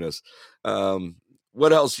joining us.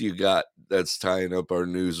 What else you got that's tying up our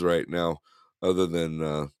news right now, other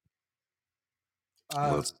than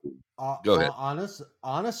let's see. Go ahead.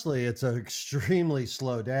 Honestly, it's an extremely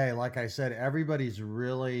slow day. Like I said, everybody's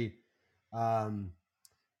really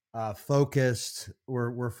focused.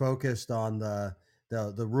 We're focused on the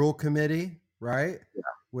rule committee, right? Yeah.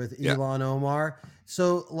 With Ilhan Omar.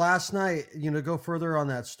 So last night, go further on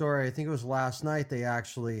that story. I think it was last night they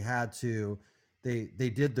actually had to, they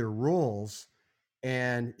did their rules,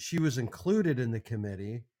 and she was included in the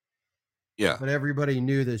committee. Yeah. But everybody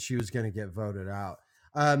knew that she was going to get voted out.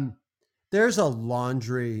 There's a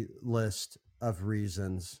laundry list of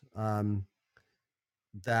reasons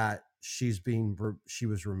that she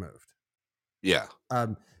was removed. Yeah.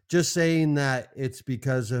 Just saying that it's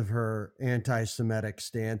because of her anti-Semitic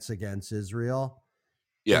stance against Israel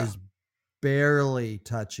is barely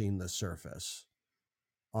touching the surface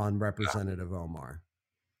on Representative Omar.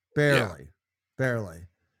 Barely.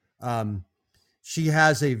 She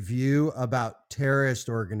has a view about terrorist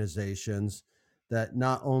organizations that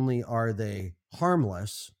not only are they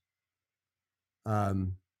harmless,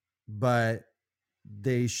 but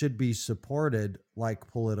they should be supported like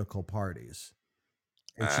political parties.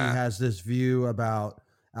 And she has this view about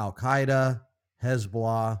Al-Qaeda,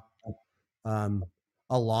 Hezbollah,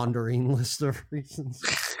 a laundering list of reasons.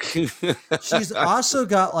 She's also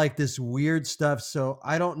got like this weird stuff. So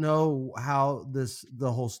I don't know how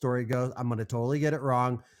the whole story goes. I'm going to totally get it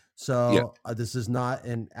wrong. So this is not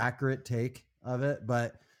an accurate take of it,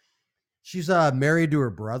 but she's married to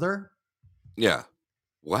her brother. Yeah.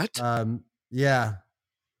 What? Yeah.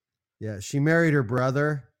 She married her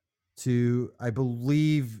brother to, I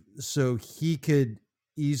believe, so he could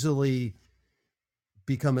easily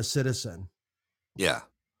become a citizen. Yeah.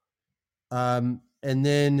 And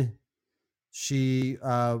then she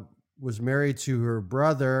was married to her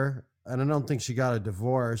brother, and I don't think she got a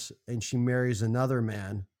divorce, and she marries another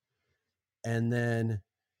man. And then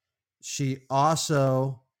she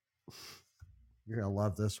also, you're going to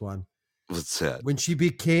love this one. What's that? When she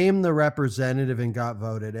became the representative and got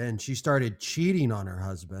voted in, she started cheating on her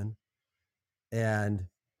husband and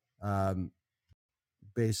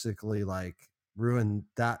basically like ruined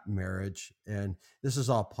that marriage. And this is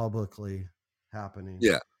all publicly happening.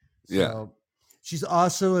 Yeah. So she's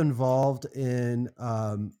also involved in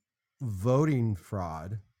voting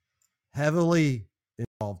fraud, heavily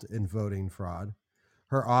involved in voting fraud.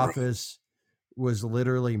 Her office was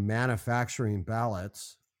literally manufacturing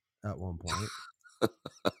ballots at one point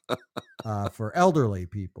for elderly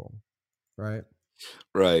people, right?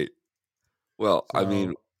 Right. Well, I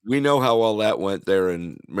mean, we know how all that went there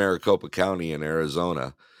in Maricopa County in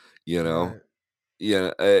Arizona, Right.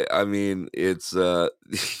 Yeah, I mean, it's yeah,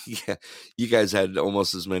 you guys had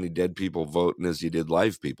almost as many dead people voting as you did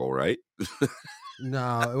live people, right?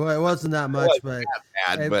 No, it wasn't that much, but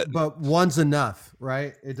one's enough,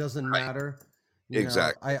 right? It doesn't matter.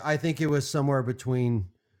 Exactly. I think it was somewhere between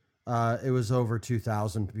it was over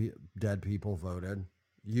 2,000 dead people voted.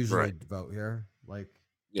 Usually vote here, like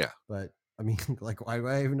but I mean, like, why do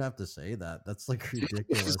I even have to say that? That's like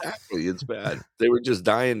ridiculous. Exactly, it's bad. They were just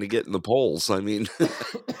dying to get in the polls. I mean,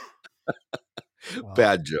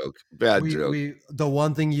 bad joke. The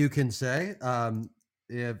one thing you can say,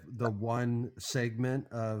 if the one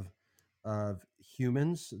segment of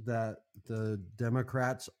humans that the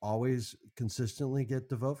Democrats always consistently get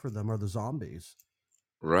to vote for them are the zombies.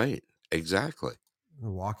 Right. Exactly. The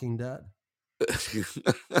Walking Dead.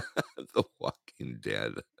 The Walking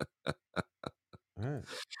Dead. Right.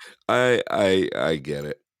 I get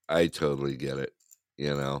it. I totally get it.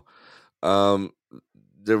 There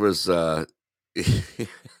was I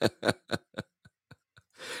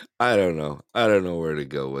don't know. I don't know where to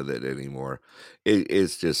go with it anymore.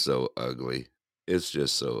 It's just so ugly. It's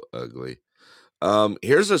just so ugly.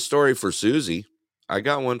 Here's a story for Susie. I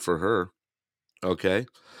got one for her. Okay.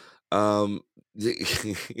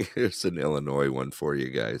 Here's an Illinois one for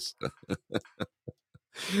you guys.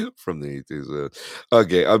 From the 80s.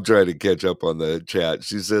 Okay, I'm trying to catch up on the chat.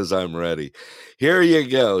 She says I'm ready. Here you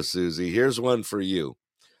go, Susie. Here's one for you.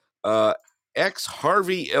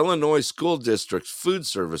 Ex-Harvey, Illinois School District food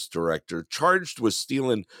service director charged with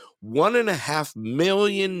stealing $1.5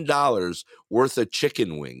 million worth of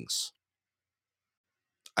chicken wings.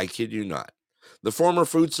 I kid you not. The former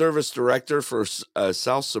food service director for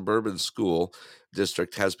South Suburban School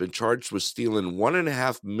District has been charged with stealing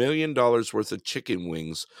 $1.5 million worth of chicken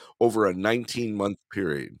wings over a 19-month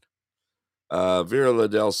period. Vera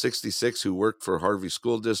Liddell, 66, who worked for Harvey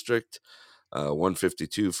School District,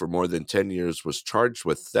 152 for more than 10 years was charged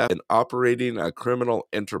with theft and operating a criminal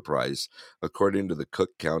enterprise, according to the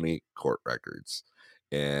Cook County court records.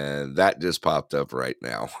 And that just popped up right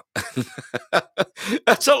now.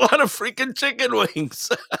 That's a lot of freaking chicken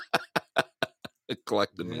wings.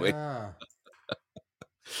 Collecting wings.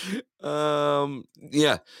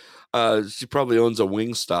 Yeah. She probably owns a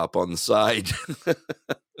wing stop on the side.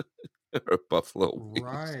 Or Buffalo Wings.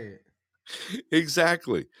 Right.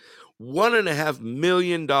 Exactly. $1.5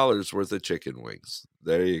 million worth of chicken wings.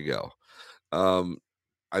 There you go. I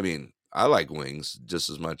mean, I like wings just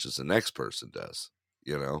as much as the next person does,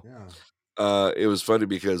 you know? Yeah. It was funny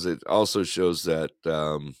because it also shows that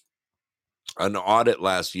an audit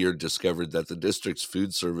last year discovered that the district's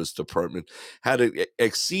food service department had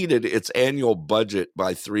exceeded its annual budget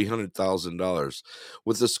by $300,000,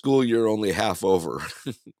 with the school year only half over.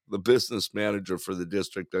 The business manager for the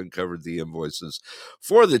district uncovered the invoices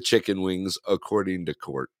for the chicken wings, according to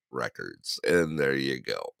court records. And there you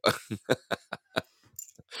go.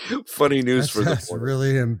 Funny news for the That's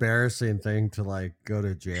really an embarrassing thing to like go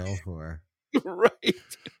to jail for. Right.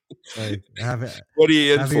 Like what are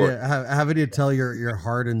you in for? Having to tell your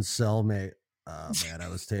hardened cellmate, oh man, I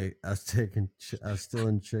was stealing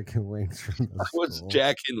chicken wings from the school. I was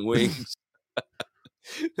jacking wings.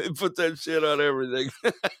 They put that shit on everything.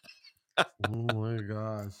 Oh my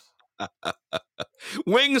gosh.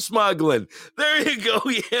 Wing smuggling. There you go,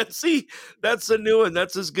 Yancey. That's a new one.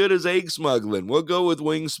 That's as good as egg smuggling. We'll go with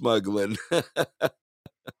wing smuggling.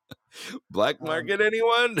 Black market,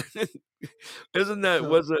 anyone? Wasn't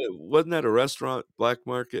that a restaurant? Black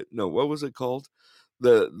market? No, what was it called?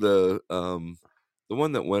 The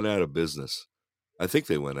one that went out of business. I think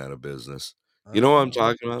they went out of business. You know what I'm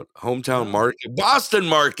talking about? Hometown Market. Boston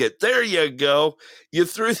Market. There you go. You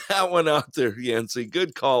threw that one out there, Yancey.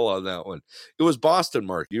 Good call on that one. It was Boston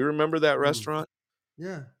Market. You remember that restaurant?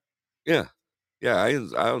 Yeah. Yeah. Yeah, I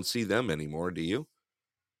don't see them anymore. Do you?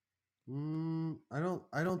 I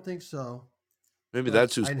don't think so. Maybe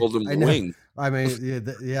that's who sold them the wing. I mean,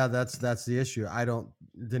 yeah, that's the issue. I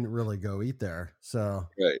didn't really go eat there. So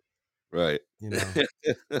Right. You know,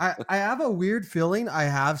 I have a weird feeling I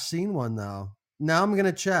have seen one though. Now I'm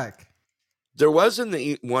gonna check. There was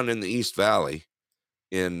one in the East Valley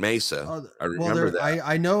in Mesa. I remember that.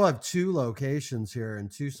 I know of 2 locations here in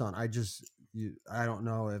Tucson. I don't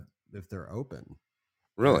know if they're open.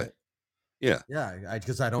 Really? Right? Yeah. Yeah,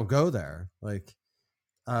 because I don't go there. Like,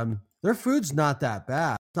 their food's not that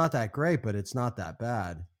bad. It's not that great, but it's not that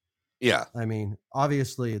bad. Yeah. I mean,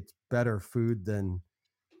 obviously, it's better food than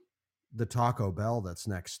the Taco Bell that's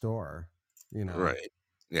next door, you know. Right.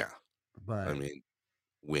 Yeah. But I mean,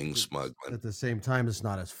 wing smuggling. At the same time, it's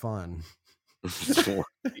not as fun.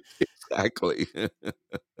 Exactly.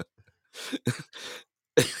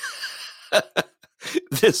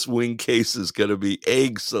 This wing case is going to be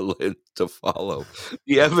excellent to follow.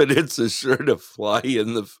 The evidence is sure to fly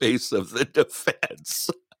in the face of the defense.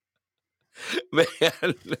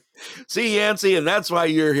 Man, see, Yancey, and that's why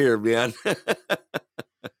you're here, man.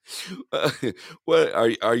 What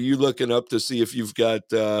are you looking up to see if you've got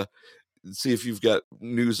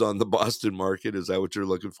news on the Boston market? Is that what you're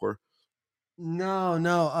looking for?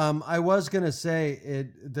 No. I was gonna say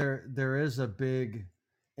there is a big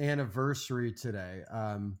anniversary today.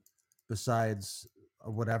 Besides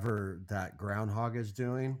whatever that groundhog is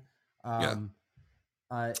doing.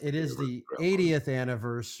 It is the 80th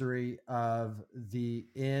anniversary of the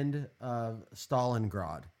end of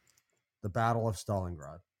Stalingrad, the Battle of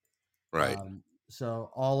Stalingrad. Right.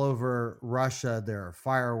 So all over Russia, there are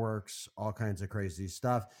fireworks, all kinds of crazy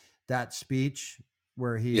stuff. That speech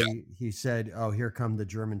where he said, "Oh, here come the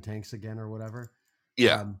German tanks again," or whatever.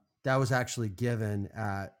 Yeah. That was actually given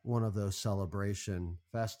at one of those celebration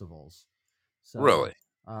festivals. So, really?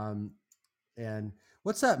 And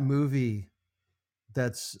what's that movie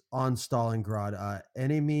that's on Stalingrad?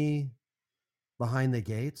 Enemy Behind the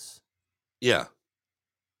Gates? Yeah.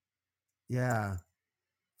 Yeah.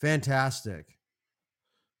 Fantastic.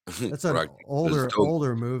 That's an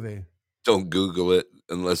older movie. Don't Google it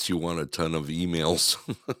unless you want a ton of emails.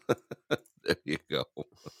 There you go.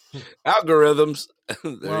 Algorithms.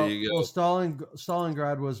 There you go. Well,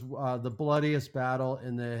 Stalingrad was the bloodiest battle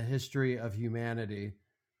in the history of humanity.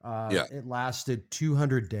 It lasted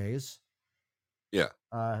 200 days. Yeah.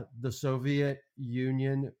 The Soviet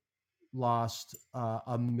Union lost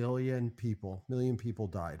 1 million people. 1 million people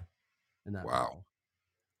died in that battle.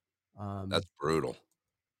 That's brutal.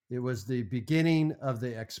 It was the beginning of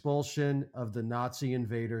the expulsion of the Nazi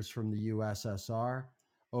invaders from the USSR,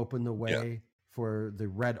 opened the way for the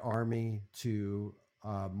Red Army to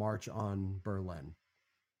march on Berlin.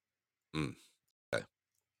 Okay.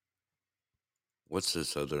 What's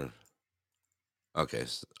this other? Okay,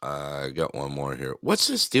 I got one more here. What's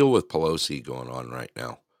this deal with Pelosi going on right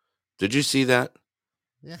now? Did you see that?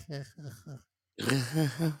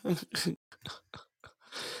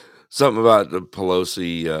 Something about the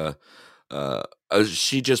Pelosi.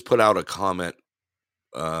 She just put out a comment.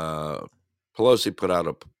 Pelosi put out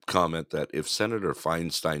a comment that if Senator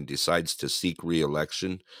Feinstein decides to seek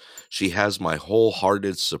re-election, she has my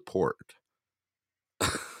wholehearted support.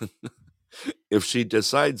 If she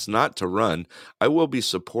decides not to run, I will be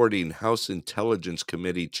supporting House Intelligence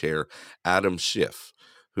Committee Chair Adam Schiff,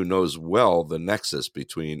 who knows well the nexus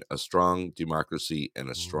between a strong democracy and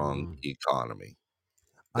a strong economy.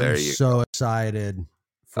 I'm so excited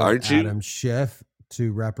for Aren't Adam you? Schiff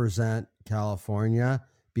to represent California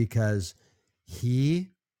because he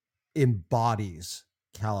embodies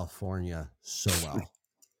California so well.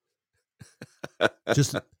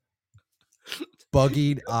 Just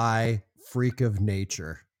buggied eye freak of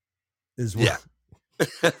nature is what. Yeah.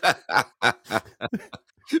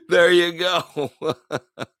 There you go.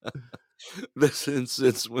 This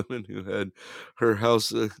instance woman who had her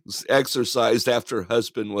house exorcised after her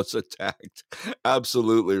husband was attacked.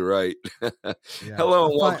 Absolutely right. Yeah. Hello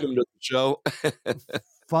and welcome to the show.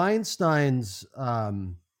 Feinstein's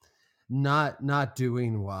not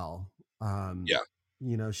doing well. Yeah.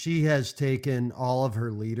 You know, she has taken all of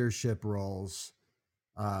her leadership roles.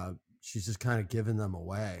 She's just kind of given them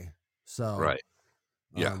away. So right.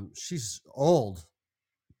 Yeah. She's old.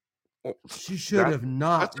 Well, she should have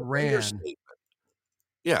not ran.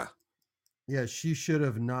 Yeah. Yeah, she should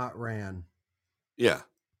have not ran. Yeah.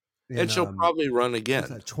 And she'll probably run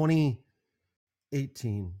again.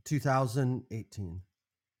 2018.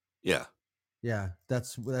 Yeah. Yeah,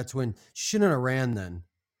 that's when she shouldn't have ran then.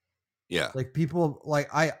 Yeah. Like people, like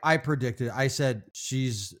I predicted, I said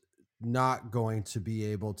she's not going to be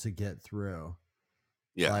able to get through.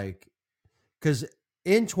 Yeah. Like, because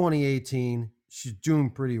in 2018, she's doing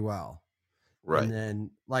pretty well. Right. And then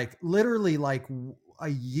like literally like a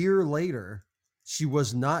year later, she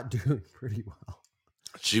was not doing pretty well.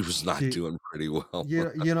 She was not doing pretty well.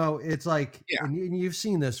 You know, it's like, and you've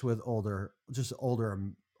seen this with older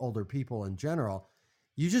people in general.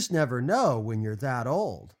 You just never know when you're that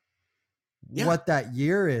old what that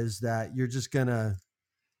year is that you're just gonna,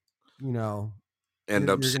 you know, end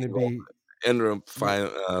up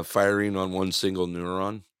firing on one single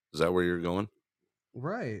neuron. Is that where you're going?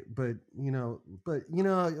 Right, but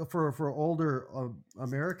for older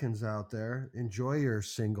Americans out there, enjoy your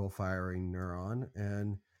single firing neuron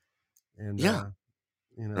and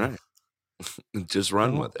right. Just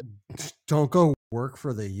run with it. Don't go work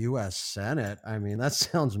for the U.S. Senate. I mean, that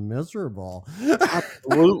sounds miserable.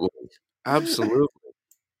 Absolutely.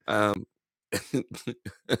 And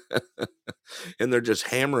they're just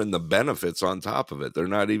hammering the benefits on top of it. They're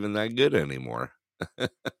not even that good anymore.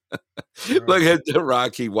 Look at the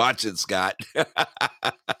Rocky. Watch it, Scott.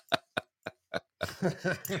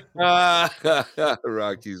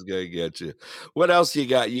 Rocky's gonna get you. What else you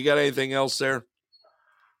got? You got anything else there?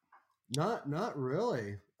 Not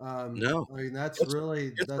really. No. I mean, that's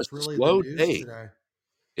really slow the news day today.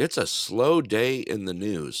 It's a slow day in the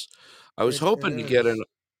news. I was hoping to get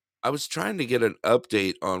I was trying to get an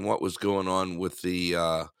update on what was going on with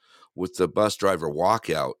the bus driver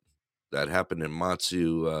walkout that happened in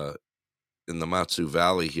Matsu, in the Matsu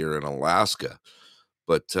Valley here in Alaska.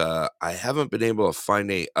 But I haven't been able to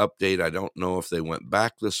find a update. I don't know if they went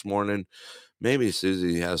back this morning. Maybe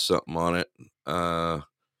Susie has something on it.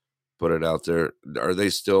 Put it out there. Are they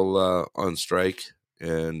still on strike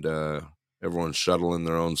and everyone's shuttling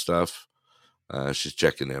their own stuff? She's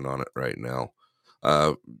checking in on it right now.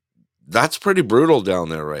 That's pretty brutal down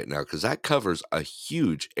there right now because that covers a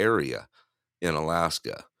huge area in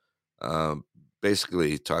Alaska.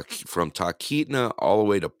 Basically, from Talkeetna all the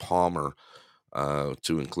way to Palmer,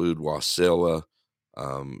 to include Wasilla.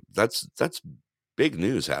 That's big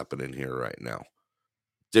news happening here right now.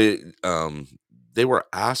 They were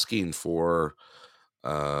asking for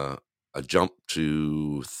a jump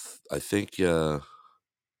to, I think,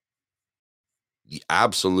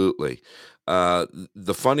 absolutely.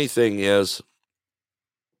 The funny thing is,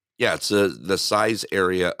 it's the size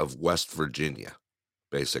area of West Virginia,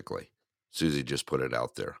 basically. Susie just put it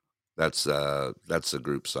out there. That's the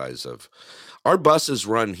group size of our buses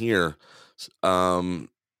run here.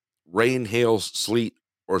 Rain, hail, sleet,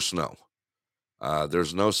 or snow.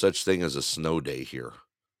 There's no such thing as a snow day here,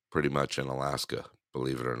 pretty much in Alaska,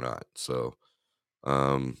 believe it or not. So,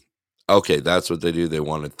 okay, that's what they do. They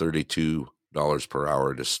wanted $32 per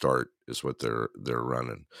hour to start, is what they're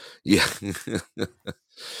running. Yeah.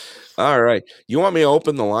 All right. You want me to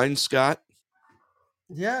open the line, Scott?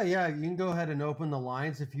 Yeah. You can go ahead and open the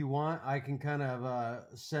lines if you want. I can kind of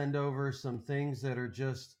send over some things that are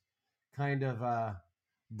just kind of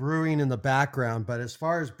brewing in the background. But as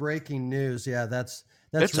far as breaking news, yeah, that's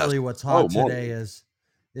really what's hot today is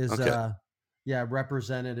okay.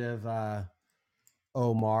 Representative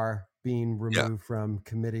Omar being removed from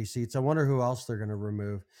committee seats. I wonder who else they're going to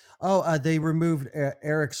remove. Oh, they removed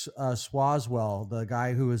Eric Swaswell, the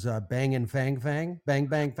guy who was banging bang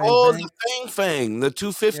bang. Oh, the Fang, the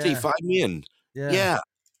 255 million. Yeah.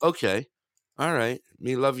 Okay. All right.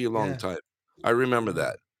 Me love you long time. I remember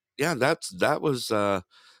that. Yeah, that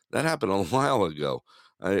happened a while ago.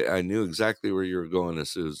 I knew exactly where you were going as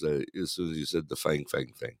soon as you said the Fang.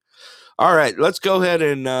 All right, let's go ahead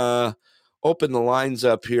and open the lines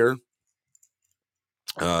up here.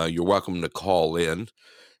 You're welcome to call in,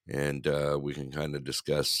 and we can kind of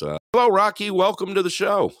discuss. Hello, Rocky. Welcome to the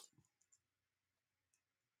show.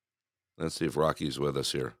 Let's see if Rocky's with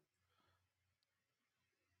us here.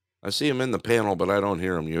 I see him in the panel, but I don't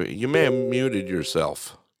hear him. You may have muted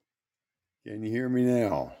yourself. Can you hear me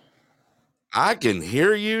now? I can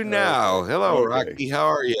hear you now. Hello, Rocky. How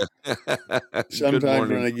are you? Sometimes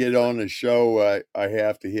when I get on the show, I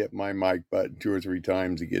have to hit my mic button 2 or 3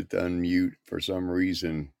 times to get to unmute for some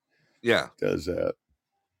reason. Yeah. Does that.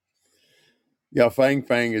 Yeah, Fang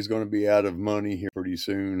is going to be out of money here pretty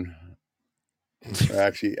soon.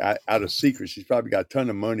 Actually, out of secrets. She's probably got a ton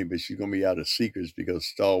of money, but she's going to be out of secrets because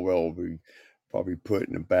Stilwell will be probably put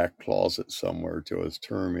in a back closet somewhere till his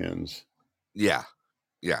term ends. Yeah.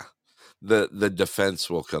 The defense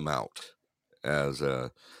will come out as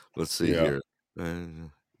let's see here.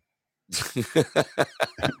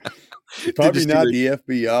 Probably not the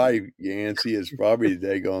FBI, Yancey. It's probably the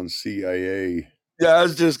daggone CIA. Yeah, I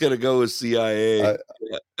was just gonna go with CIA.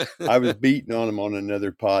 I was beating on him on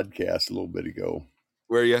another podcast a little bit ago.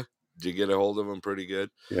 Were you? Did you get a hold of him pretty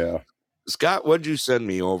good? Yeah. Scott, what'd you send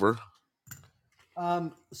me over?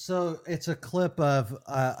 So it's a clip of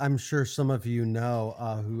I'm sure some of you know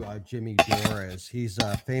who Jimmy Dore is. He's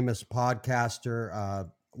a famous podcaster,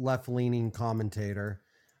 left-leaning commentator.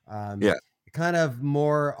 Kind of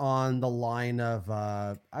more on the line of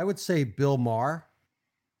I would say Bill Maher.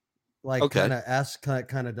 Kind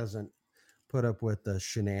of doesn't put up with the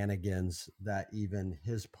shenanigans that even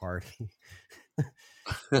his party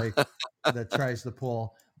that tries to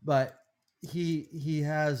pull. But he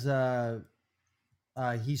has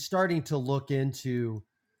he's starting to look into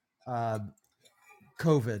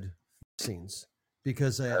COVID vaccines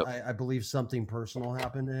because I believe something personal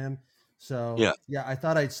happened to him. So yeah, I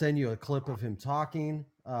thought I'd send you a clip of him talking.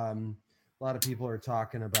 A lot of people are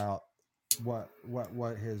talking about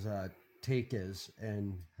what his take is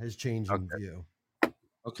and his changing view.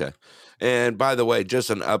 Okay. And by the way, just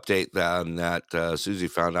an update on that. Susie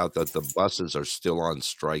found out that the buses are still on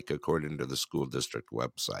strike according to the school district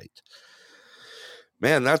website.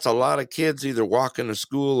 Man, that's a lot of kids either walking to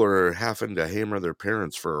school or having to hammer their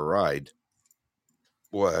parents for a ride.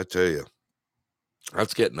 Boy, I tell you,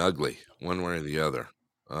 that's getting ugly one way or the other.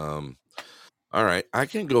 All right, I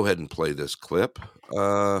can go ahead and play this clip.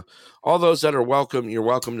 All those that are welcome, you're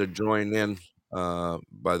welcome to join in,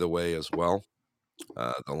 by the way, as well.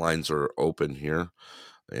 The lines are open here.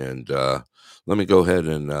 And let me go ahead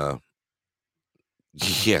and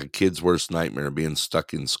kids' worst nightmare, being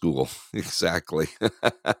stuck in school. Exactly.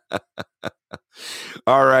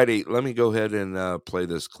 All righty, let me go ahead and play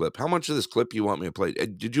this clip. How much of this clip you want me to play?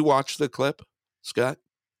 Did you watch the clip, Scott?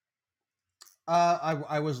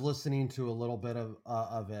 I was listening to a little bit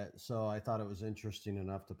of it, so I thought it was interesting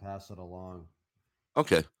enough to pass it along.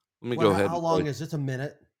 Okay, let me go ahead. How long is it? A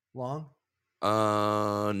minute long?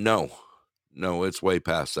 No, it's way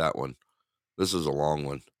past that one. This is a long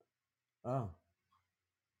one. Oh,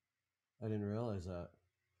 I didn't realize that.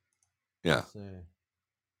 Yeah. Let's see.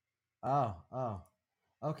 Oh,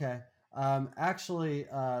 okay. Actually,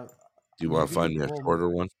 do you want to find me a shorter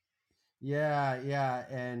one? Yeah,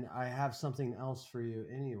 and I have something else for you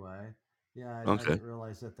anyway. Yeah, I didn't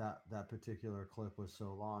realize that particular clip was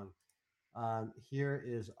so long. Here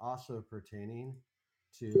is also pertaining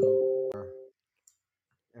to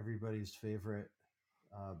everybody's favorite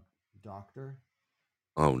doctor.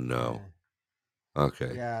 Oh no.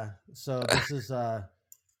 Okay. Yeah. So this is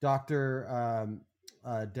Dr.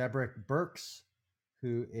 Deborah Birx,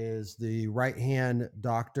 who is the right-hand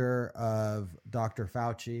doctor of Dr.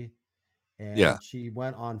 Fauci. And she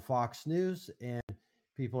went on Fox News, and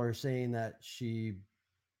people are saying that she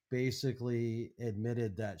basically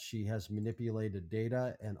admitted that she has manipulated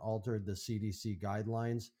data and altered the CDC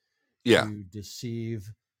guidelines to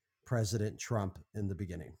deceive President Trump in the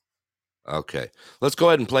beginning. Okay. Let's go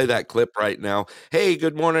ahead and play that clip right now. Hey,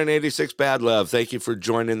 good morning, 86 Bad Love. Thank you for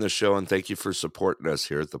joining the show, and thank you for supporting us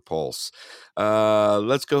here at the Pulse.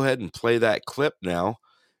 Let's go ahead and play that clip now.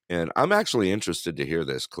 And I'm actually interested to hear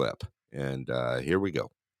this clip. And here we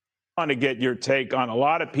go. I want to get your take on a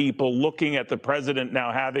lot of people looking at the president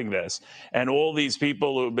now having this, and all these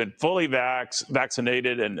people who have been fully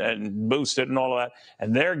vaccinated and boosted and all of that,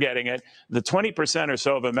 and they're getting it. The 20% or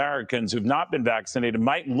so of Americans who've not been vaccinated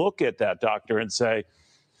might look at that doctor and say,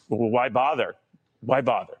 well, why bother? Why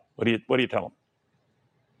bother? What do you tell them?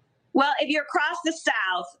 Well, if you're across the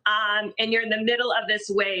South and you're in the middle of this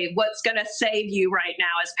wave, what's going to save you right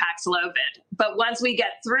now is Paxlovid. But once we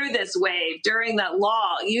get through this wave, during the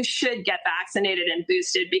lull, you should get vaccinated and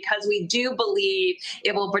boosted because we do believe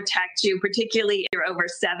it will protect you, particularly if you're over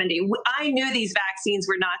 70. I knew these vaccines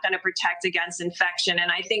were not going to protect against infection, and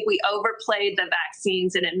I think we overplayed the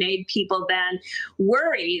vaccines, and it made people then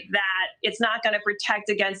worry that it's not going to protect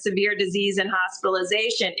against severe disease and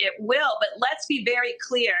hospitalization. It will, but let's be very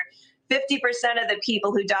clear. 50% of the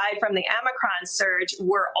people who died from the Omicron surge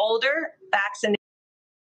were older, vaccinated.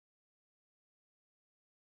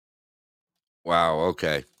 Wow.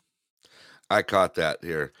 Okay. I caught that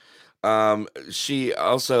here. She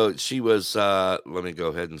was, let me go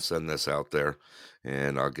ahead and send this out there,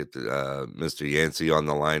 and I'll get the, Mr. Yancey on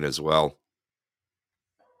the line as well.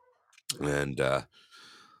 And,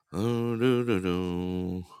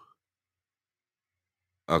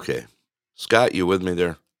 okay. Scott, you with me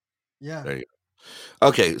there? Yeah. There you go.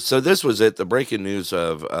 Okay, so this was it. The breaking news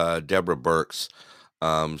of Deborah Birx.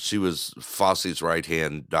 She was Fauci's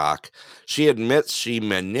right-hand doc. She admits she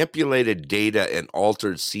manipulated data and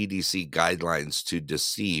altered CDC guidelines to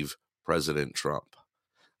deceive President Trump.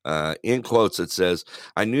 In quotes, it says,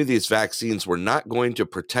 "I knew these vaccines were not going to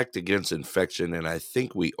protect against infection, and I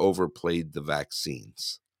think we overplayed the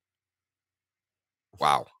vaccines."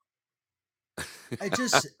 Wow.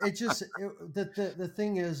 The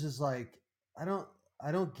thing is like, I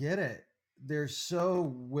don't get it. They're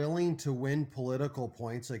so willing to win political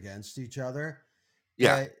points against each other.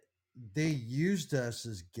 Yeah. They used us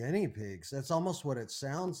as guinea pigs. That's almost what it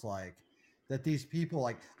sounds like. That these people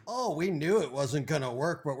like, oh, we knew it wasn't going to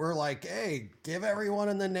work, but we're like, hey, give everyone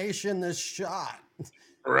in the nation this shot.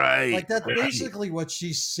 Right. Like that's basically what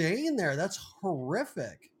she's saying there. That's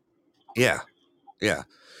horrific. Yeah. Yeah.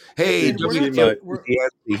 Hey, welcome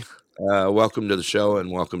to the show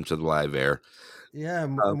and welcome to the live air. Yeah,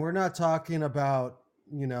 and we're not talking about,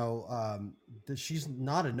 that she's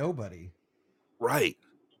not a nobody. Right.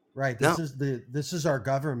 Right. This is our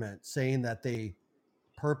government saying that they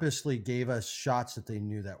purposely gave us shots that they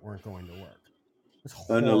knew that weren't going to work.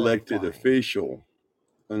 Unelected official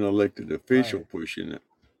right. Pushing it.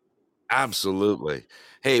 Absolutely.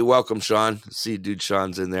 Hey, welcome, Sean. See, dude,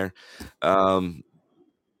 Sean's in there.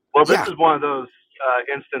 Well, this is one of those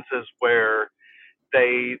instances where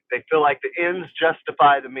they feel like the ends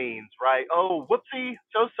justify the means, right? Oh, whoopsie,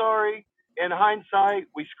 so sorry. In hindsight,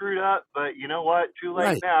 we screwed up, but you know what? Too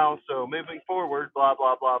late now. So moving forward, blah,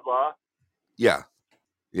 blah, blah, blah. Yeah.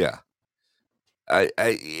 Yeah.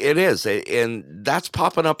 It is. And that's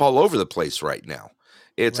popping up all over the place right now.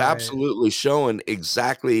 It's absolutely showing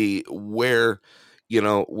exactly where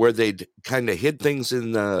they kind of hid things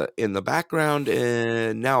in the background,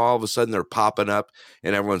 and now all of a sudden they're popping up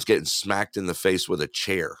and everyone's getting smacked in the face with a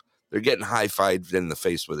chair. They're getting high-fived in the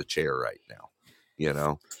face with a chair right now.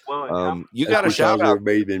 Well, you got to shout out.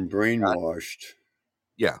 Everybody's been brainwashed.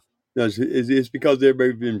 Yeah. It's because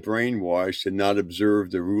everybody's been brainwashed and not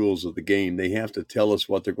observed the rules of the game. They have to tell us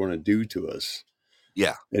what they're going to do to us.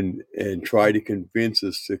 Yeah. And try to convince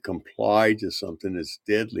us to comply to something that's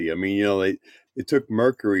deadly. I mean, they took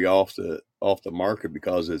mercury off the market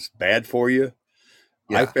because it's bad for you.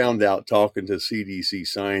 Yeah. I found out talking to CDC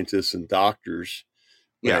scientists and doctors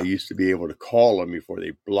when I used to be able to call them before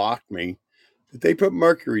they blocked me, that they put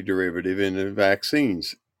mercury derivative in the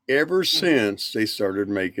vaccines ever since they started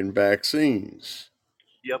making vaccines.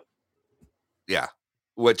 Yep. Yeah.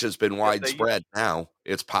 Which has been widespread now.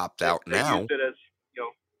 It's popped out now. They used it as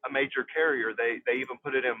a major carrier. They even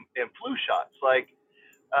put it in flu shots. Like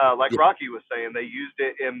Rocky was saying, they used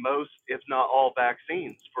it in most, if not all,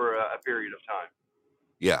 vaccines for a period of time.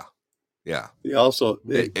 Yeah. Yeah. They also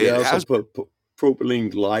put propylene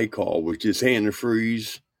glycol, which is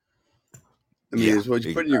antifreeze. I mean, it's what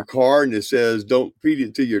you put in your car, and it says, don't feed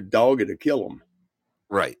it to your dog, it'll kill them.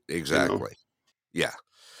 Right. Exactly. Yeah.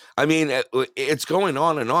 I mean, it's going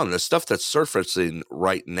on and on. The stuff that's surfacing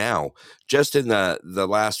right now, just in the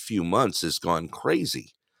last few months, has gone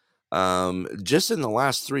crazy. Just in the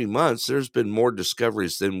last 3 months, there's been more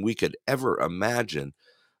discoveries than we could ever imagine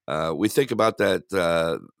We think about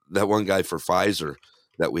that one guy for Pfizer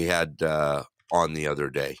that we had on the other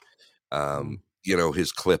day.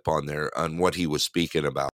 His clip on there on what he was speaking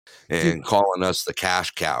about and calling us the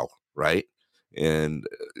cash cow, right? And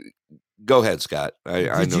go ahead, Scott.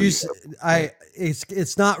 I know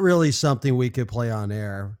it's not really something we could play on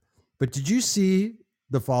air, but did you see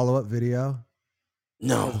the follow-up video?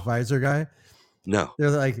 No. Of the Pfizer guy? No. They're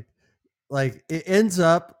like it ends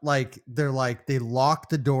up like they lock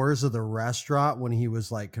the doors of the restaurant when he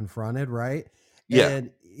was like confronted, right? Yeah.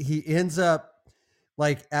 And he ends up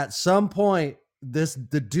like at some point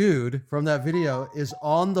the dude from that video is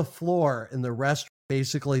on the floor in the restaurant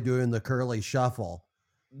basically doing the curly shuffle.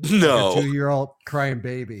 No. Like a 2-year-old crying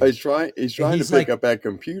baby. He's trying to pick up that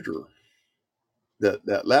computer.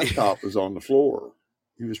 That laptop was on the floor.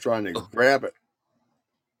 He was trying to grab it.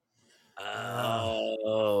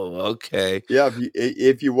 Oh, okay. Yeah,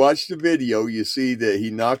 if you watch the video, you see that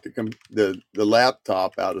he knocked the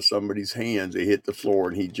laptop out of somebody's hands. It hit the floor,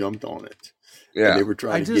 and he jumped on it. Yeah, and they were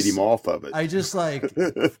trying to get him off of it. I just like,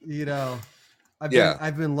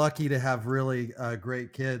 I've been lucky to have really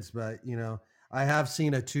great kids, but I have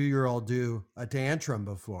seen a 2-year-old do a tantrum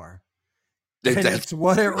before. And that's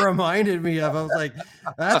what it reminded me of. I was like,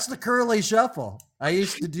 that's the curly shuffle. I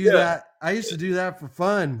used to do that. I used to do that for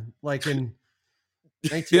fun, like in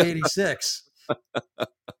 1986.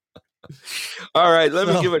 All right, let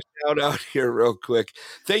me give a shout out here real quick.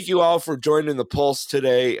 Thank you all for joining the Pulse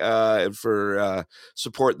today and for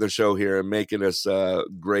supporting the show here and making us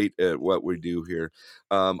great at what we do here.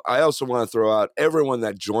 I also want to throw out everyone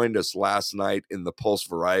that joined us last night in the Pulse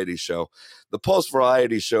Variety Show. The Pulse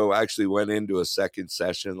Variety Show actually went into a second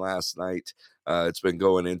session last night. It's been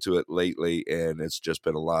going into it lately, and it's just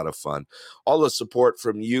been a lot of fun. All the support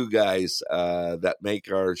from you guys that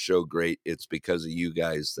make our show great. It's because of you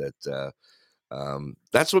guys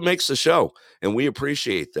that's what makes the show, and we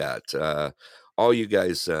appreciate that. All you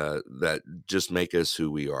guys that just make us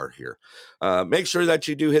who we are here. Make sure that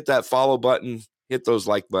you do hit that follow button, hit those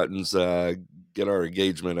like buttons, get our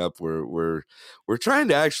engagement up. We're trying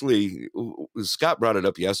to actually. Scott brought it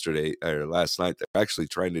up yesterday or last night. They're actually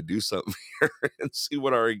trying to do something here and see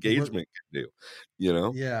what our engagement can do.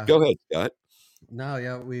 Yeah. Go ahead, Scott. No,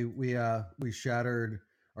 yeah, we shattered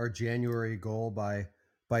our January goal by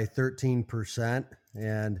 13%,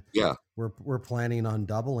 and yeah, we're planning on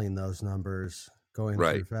doubling those numbers going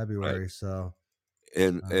through February. Right. So,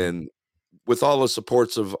 and with all the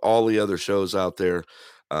supports of all the other shows out there,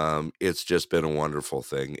 it's just been a wonderful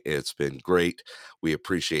thing. It's been great. We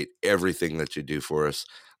appreciate everything that you do for us.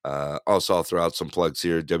 Also, I'll throw out some plugs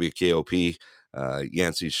here. WKOP,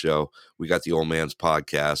 Yancey's show. We got the Old Man's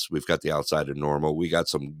podcast. We've got the Outside of Normal. We got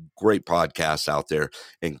some great podcasts out there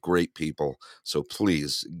and great people. So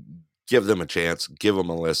please give them a chance, give them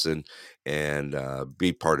a listen, and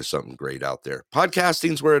be part of something great out there.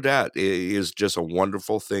 Podcasting's where it's at. It is just a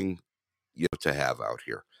wonderful thing to have out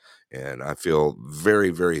here. And I feel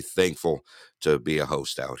very, very thankful to be a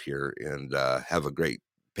host out here and have a great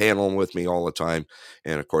panel with me all the time.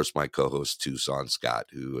 And of course, my co-host, Tucson Scott,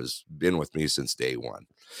 who has been with me since day one.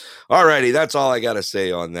 All righty. That's all I got to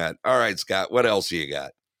say on that. All right, Scott, what else you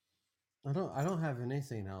got? I don't have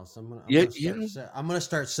anything else. I'm gonna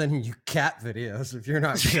start sending you cat videos if you're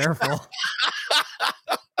not careful.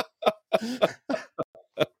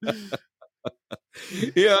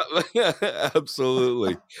 Yeah,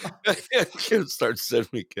 absolutely. Start sending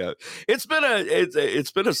me cat. It's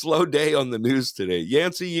been a slow day on the news today.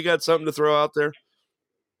 Yancey, you got something to throw out there?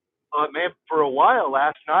 Man, for a while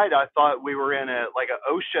last night, I thought we were in an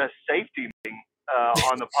OSHA safety meeting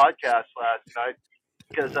on the podcast last night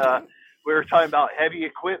because we were talking about heavy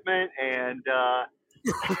equipment, and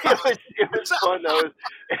it was fun though.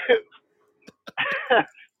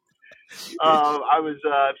 I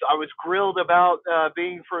was grilled about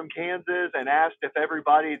being from Kansas and asked if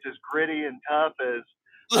everybody's as gritty and tough as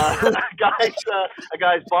a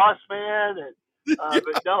guy's boss man. And,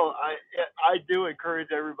 but no, I do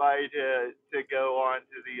encourage everybody to go on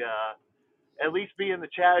to the at least be in the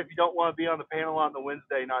chat if you don't want to be on the panel on the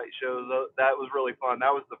Wednesday night shows. That was really fun.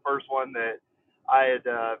 That was the first one that I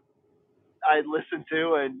had listened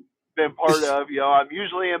to and been part of. I'm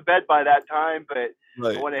usually in bed by that time, but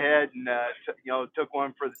I went ahead and took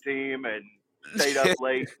one for the team and stayed up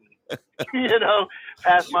late.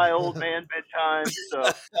 past my old man bedtime. So,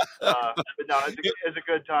 but no, it's a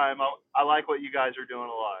good time. I like what you guys are doing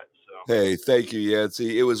a lot. So. Hey, thank you,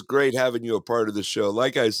 Yancey. It was great having you a part of the show.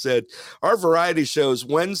 Like I said, our variety shows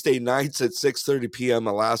Wednesday nights at 6:30 p.m.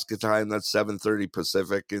 Alaska time. That's 7:30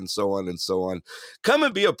 Pacific, and so on and so on. Come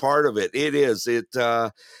and be a part of it. It is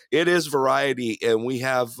variety, and we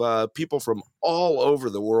have people from all over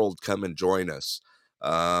the world come and join us.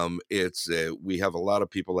 We have a lot of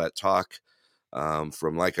people that talk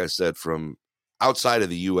from, like I said, from outside of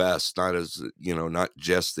the U.S., not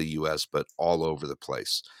just the U.S., but all over the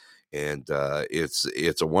place. And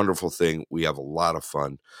it's a wonderful thing. We have a lot of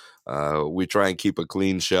fun. We try and keep a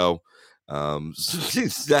clean show.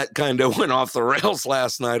 That kind of went off the rails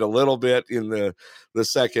last night a little bit in the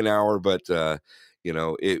second hour, but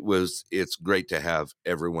it's great to have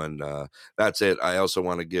everyone. That's it. I also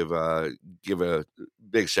want to give a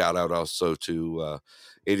big shout out also to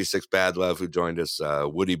 86 Bad Love, who joined us,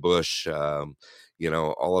 Woody Bush, all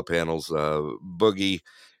the panels, Boogie,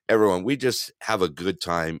 everyone. We just have a good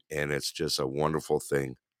time, and it's just a wonderful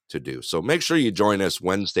thing to do. So make sure you join us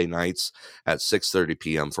Wednesday nights at 6:30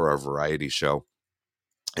 p.m. for our variety show.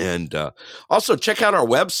 And also check out our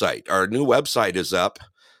website. Our new website is up.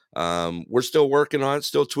 We're still working on it,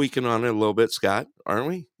 still tweaking on it a little bit, Scott, aren't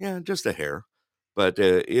we? Yeah, just a hair. But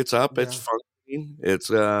it's up. Yeah. It's functioning.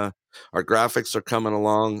 It's our graphics are coming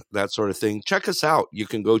along, that sort of thing. Check us out. You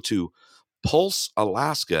can go to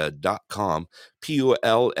pulsealaska.com,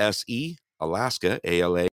 PULSE, Alaska,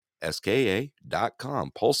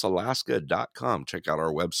 ALASKA.com, pulsealaska.com. Check out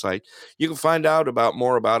our website. You can find out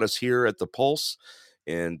more about us here at the Pulse,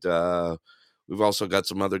 and we've also got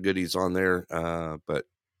some other goodies on there, but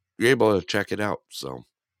you're able to check it out. So,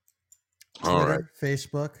 all right.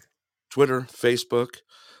 Twitter, Facebook.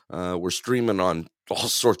 We're streaming on all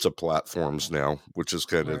sorts of platforms now, which is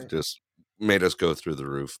kind of just made us go through the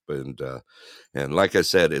roof. And like I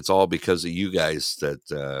said, it's all because of you guys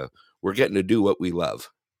that we're getting to do what we love,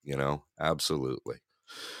 absolutely.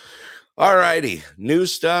 All righty. New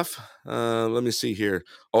stuff. Let me see here.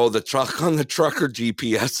 Oh, the trucker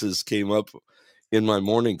GPSs came up in my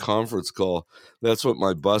morning conference call. That's what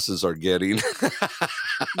my buses are getting.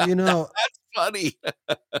 That's funny.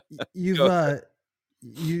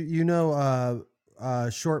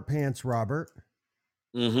 Short Pants Robert.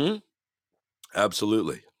 Mm-hmm.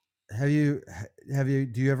 Absolutely. Do you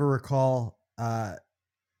ever recall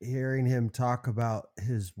hearing him talk about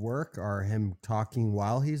his work, or him talking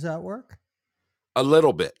while he's at work? A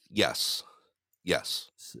little bit. Yes.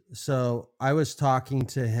 So I was talking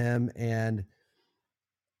to him, and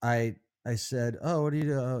I said, "Oh, what do you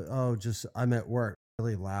do?" "Oh, just I'm at work."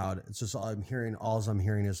 Really loud. It's just all I'm hearing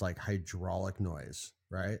is like hydraulic noise,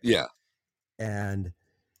 right? Yeah. And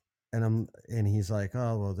he's like,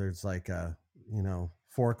 "Oh, well, there's like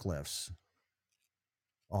forklifts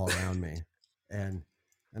all around me," and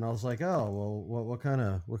I was like, "Oh, well, what kind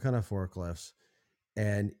of forklifts?"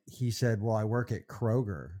 And he said, "Well, I work at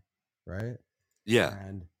Kroger," right? Yeah.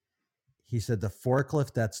 And he said the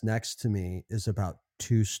forklift that's next to me is about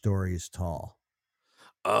 2 stories tall.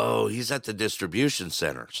 Oh, he's at the distribution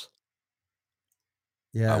centers.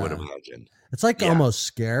 Yeah, I would imagine. It's like almost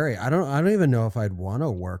scary. I don't even know if I'd want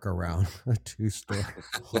to work around a 2-story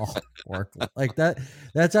tall forklift like that.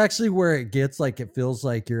 That's actually where it gets like, it feels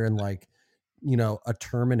like you're in like, a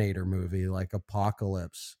Terminator movie, like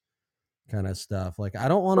Apocalypse kind of stuff. Like, I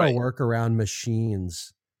don't want to work around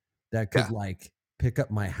machines that could like pick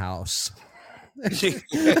up my house.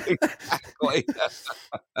 Exactly.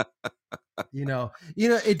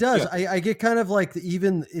 It does. I get kind of like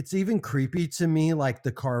it's even creepy to me, like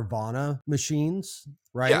the Carvana machines,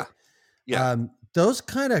 right? Yeah. Those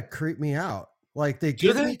kind of creep me out. Like they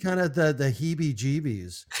give me kind of the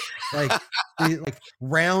heebie-jeebies, like like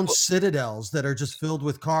round citadels that are just filled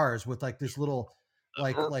with cars with like this little,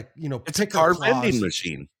 it's a car vending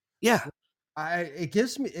machine. Yeah. It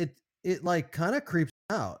gives me it like kind of creeps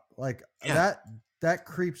me out. Like that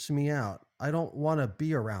creeps me out. I don't want to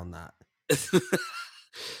be around that.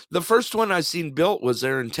 The first one I seen built was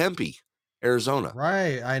there in Tempe, Arizona.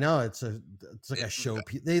 Right. I know it's like a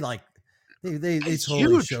showpiece. They totally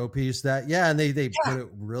huge. Showpiece that. Yeah. And they put it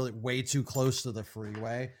really way too close to the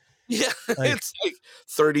freeway. Yeah. It's like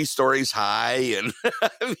 30 stories high. And I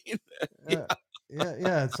mean, yeah.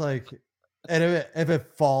 It's like, and if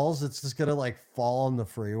it falls, it's just gonna like fall on the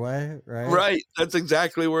freeway, right? Right. That's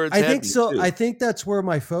exactly where it's. I think so. Too. I think that's where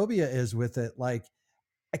my phobia is with it. Like,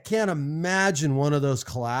 I can't imagine one of those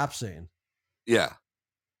collapsing. Yeah.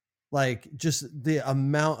 Like just the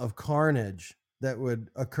amount of carnage that would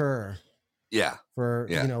occur. Yeah. For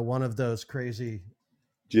one of those crazy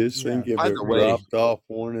Just think if By it the way, dropped off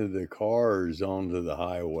one of the cars onto the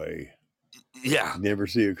highway. Yeah. You'd never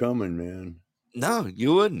see it coming, man. No,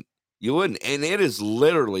 you wouldn't. You wouldn't. And it is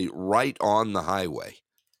literally right on the highway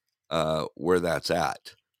where that's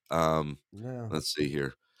at. Let's see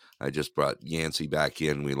here. I just brought Yancey back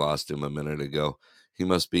in. We lost him a minute ago. He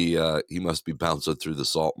must be bouncing through the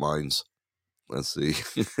salt mines. Let's see.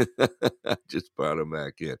 I just brought him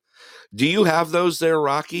back in. Do you have those there,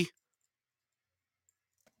 Rocky?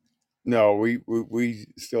 No, we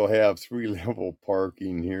still have 3-level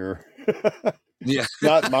parking here. Yeah.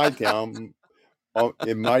 Not my town.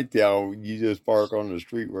 In my town, you just park on the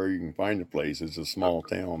street where you can find a place. It's a small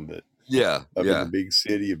town, but yeah, up in the big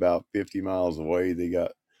city, about 50 miles away, they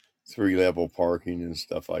got 3-level parking and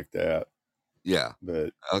stuff like that. Yeah.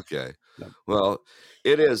 But okay. Well,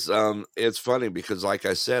 it is. It's funny because, like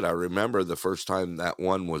I said, I remember the first time that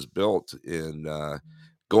one was built in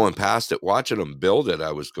going past it, watching them build it.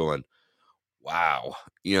 I was going, wow,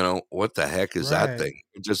 what the heck is that thing?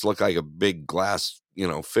 It just looked like a big glass,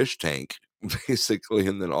 fish tank, basically.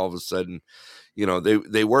 And then all of a sudden,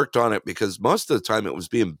 they worked on it because most of the time it was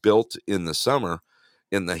being built in the summer,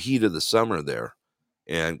 in the heat of the summer there.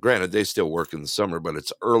 And granted, they still work in the summer, but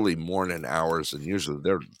it's early morning hours, and usually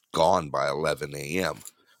they're gone by 11 a.m.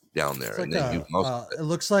 down there. It's like it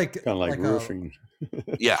looks like kind of like roofing.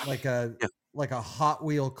 Like a Hot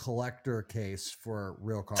Wheel collector case for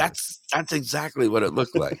real cars. That's exactly what it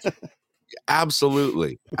looked like.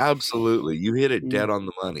 Absolutely. You hit it dead on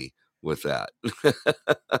the money with that. I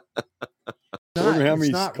wonder how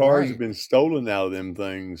many cars have been stolen out of them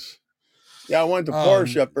things. Yeah, I want the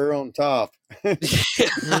Porsche up there on top.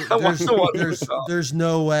 There's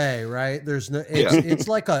no way, right? There's no. It's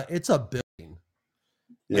like it's a building.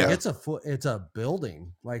 Yeah, like it's a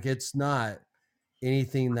building. Like it's not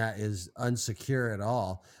anything that is unsecure at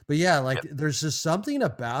all. But yeah, like there's just something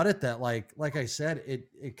about it that, like I said,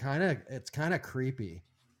 it's kind of creepy.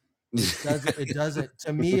 It doesn't.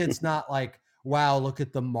 To me, it's not like, wow, look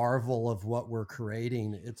at the marvel of what we're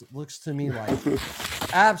creating. It looks to me like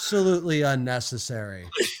absolutely unnecessary.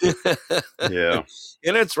 Yeah.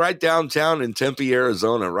 And it's right downtown in Tempe,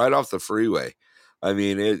 Arizona, right off the freeway. I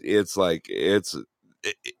mean, it's like it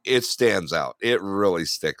stands out. It really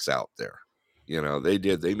sticks out there.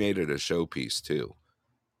 They made it a showpiece too.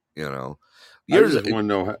 I just want to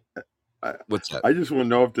know what's that? I just want to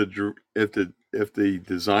know if the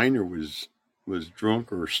designer was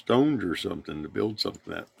drunk or stoned or something to build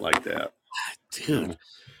something like that. Dude,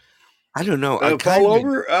 I don't know. Fall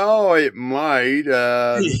over? Oh, it might.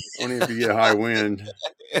 Only if you get a high wind.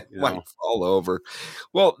 It might fall over.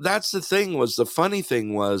 Well, that's the thing. The funny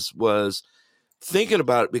thing was thinking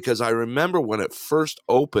about it, because I remember when it first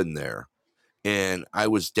opened there, and I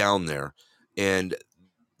was down there, and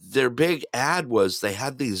their big ad was they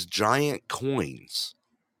had these giant coins.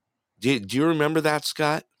 Do you remember that,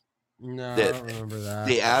 Scott? No, I don't remember that.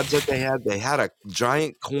 The ads that they had a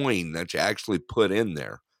giant coin that you actually put in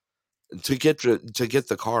there to get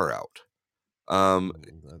the car out.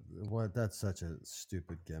 That's such a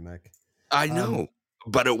stupid gimmick. I know,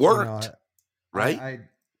 but it worked, right?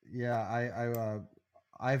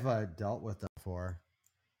 I've dealt with them before,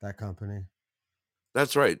 that company.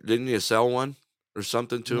 That's right. Didn't you sell one or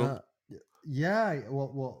something to them? Yeah.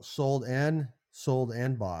 Well, sold and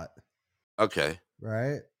bought. Okay.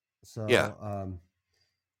 Right. So yeah. I'm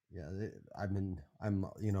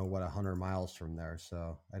 100 miles from there,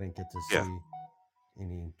 so I didn't get to see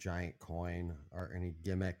any giant coin or any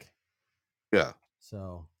gimmick. Yeah.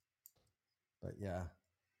 So, but yeah.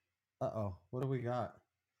 What do we got?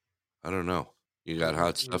 I don't know. You got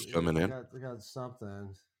hot stuff coming in? We got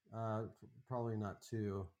something. Probably not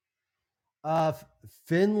too.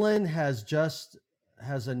 Finland has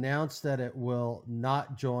announced that it will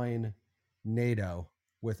not join NATO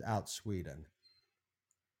without Sweden.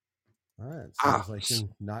 All right. Sounds like you're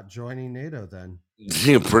not joining NATO then.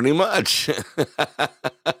 Yeah, pretty much.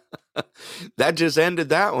 That just ended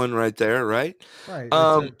that one right there, right? Right.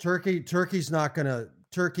 Turkey is not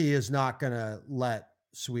gonna let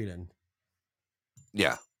Sweden.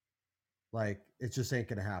 Yeah. Like, it just ain't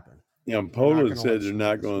gonna happen. Yeah, and Poland said they're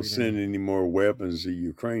not going to send any more weapons to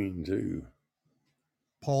Ukraine too.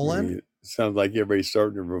 Poland? It sounds like everybody's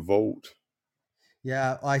starting to revolt.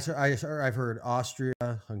 Yeah, I've heard Austria,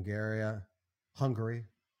 Hungary.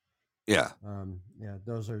 Yeah.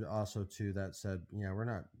 Those are also two that said, we're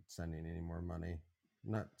not sending any more money.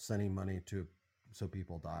 We're not sending money so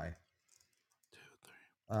people die.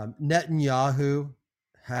 2, 3. Netanyahu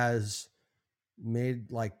has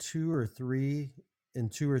made like 2 or 3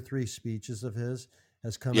 speeches of his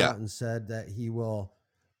has come out and said that he will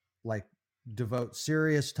devote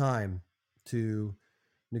serious time to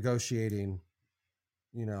negotiating,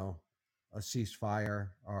 a ceasefire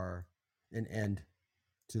or an end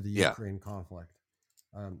to the Ukraine conflict.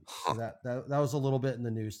 So that was a little bit in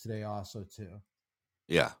the news today also too.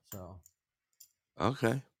 Yeah. So.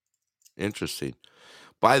 Okay. Interesting.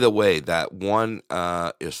 By the way, that one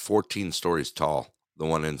is 14 stories tall, the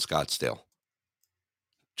one in Scottsdale.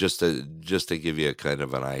 Just to give you a kind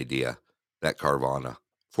of an idea, that Carvana,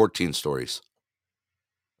 14 stories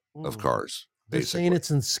of cars. They're saying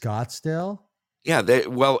it's in Scottsdale? Yeah,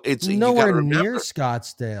 it's nowhere near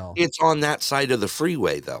Scottsdale. It's on that side of the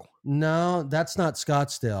freeway, though. No, that's not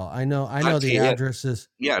Scottsdale. I know the address is.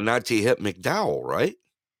 Yeah, not to hit McDowell, right?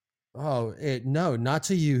 Oh, no, not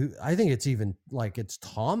to you. I think it's even like it's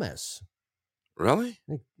Thomas. Really?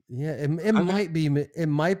 Yeah, it might be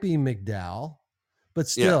McDowell, but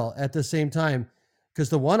still at the same time, because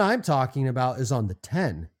the one I'm talking about is on the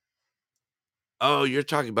 10. Oh, you're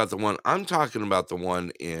talking about the one. I'm talking about the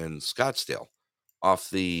one in Scottsdale, off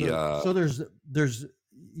the. So there's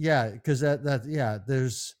because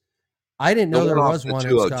there's. I didn't know there was one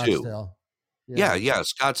in Scottsdale. Yeah,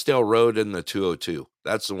 Scottsdale Road and the 202.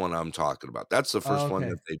 That's the one I'm talking about. That's the first one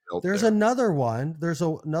that they built. There's another one. There's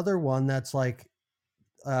another one that's like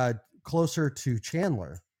closer to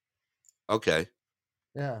Chandler. Okay.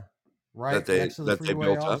 Yeah. Right next to the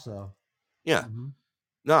freeway also. Up? Yeah. Mm-hmm.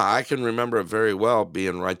 No, I can remember it very well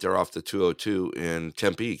being right there off the 202 in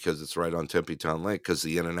Tempe because it's right on Tempe Town Lake because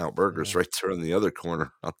the In-N-Out Burger's right there on the other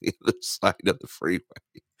corner on the other side of the freeway.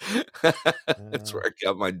 That's where I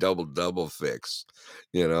got my double fix,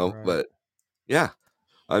 Right. But yeah,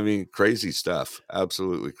 I mean, crazy stuff.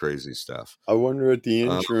 Absolutely crazy stuff. I wonder if the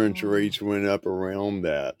insurance rates went up around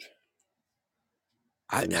that.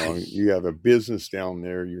 You have a business down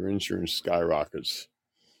there, your insurance skyrockets.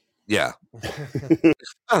 Yeah.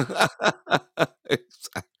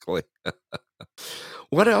 Exactly.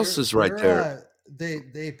 What else is right there?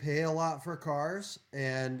 They pay a lot for cars,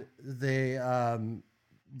 and their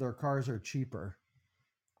cars are cheaper.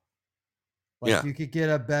 You could get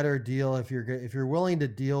a better deal if you're willing to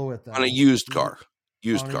deal with that on a used car.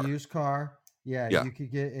 Yeah, you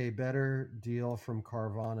could get a better deal from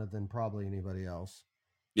Carvana than probably anybody else.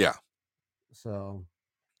 Yeah. So,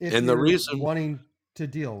 and the reason wanting to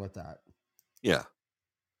deal with that. Yeah.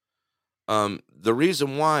 The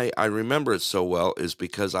reason why I remember it so well is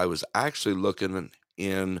because I was actually looking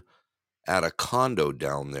in at a condo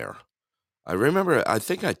down there. I remember, I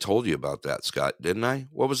think I told you about that, Scott, didn't I?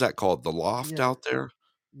 What was that called? The Loft out there?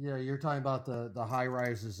 Yeah, you're talking about the high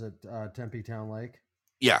rises at Tempe Town Lake?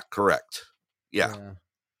 Yeah, correct. Yeah.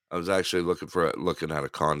 I was actually looking at a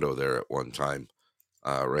condo there at one time,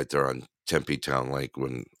 right there on Tempe Town Lake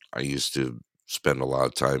when I used to spend a lot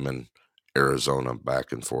of time in Arizona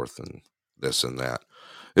back and forth and this and that.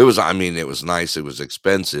 It was nice. It was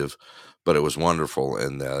expensive, but it was wonderful.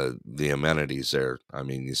 And the amenities there, I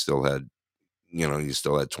mean, you still had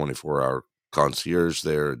 24-hour concierge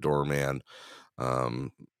there, a doorman,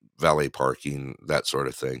 valet parking, that sort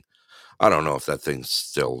of thing. I don't know if that thing's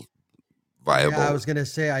still viable. Yeah, I was going to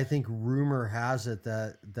say, I think rumor has it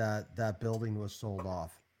that building was sold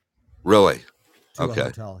off. Really? To a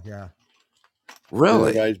hotel, yeah.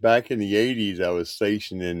 Really? Guys, back in the 80s, I was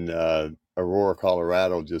stationed in Aurora,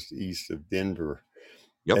 Colorado, just east of Denver.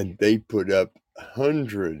 Yep. And they put up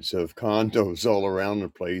hundreds of condos all around the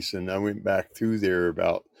place. And I went back through there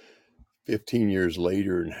about 15 years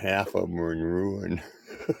later, and half of them were in ruin.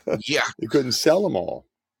 Yeah. They couldn't sell them all.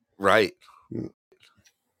 Right.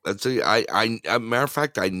 That's a matter of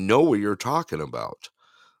fact, I know what you're talking about.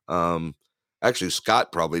 Actually,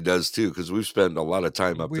 Scott probably does too, because we've spent a lot of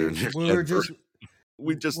time up there.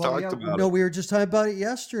 We just talked about it. No, we were just talking about it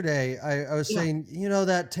yesterday. I was saying,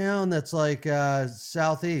 that town that's like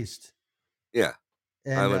southeast. Yeah.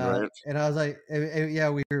 And I was like,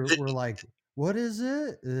 we're like, what is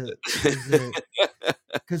it?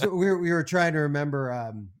 Because we were trying to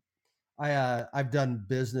remember. I've done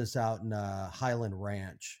business out in Highland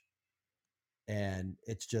Ranch, and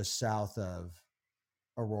it's just south of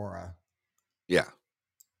Aurora. Yeah.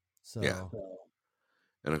 So. Yeah.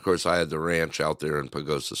 And of course, I had the ranch out there in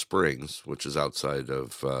Pagosa Springs, which is outside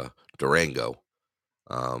of Durango.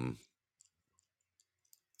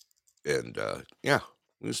 We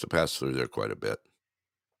used to pass through there quite a bit.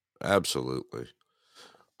 Absolutely.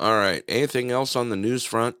 All right. Anything else on the news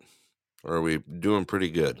front? Or are we doing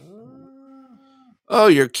pretty good? Oh,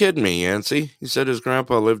 you're kidding me, Yancey. He said his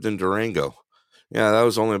grandpa lived in Durango. Yeah, that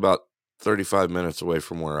was only about 35 minutes away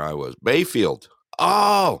from where I was. Bayfield.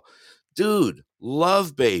 Oh, dude.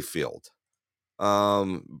 Love Bayfield.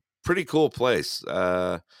 Pretty cool place.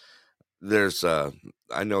 there's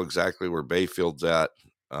I know exactly where Bayfield's at.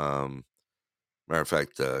 Matter of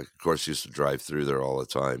fact, of course, used to drive through there all the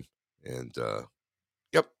time, and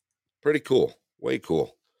yep, pretty cool, way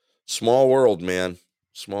cool. Small world, man,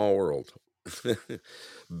 small world.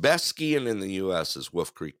 Best skiing in the U.S. is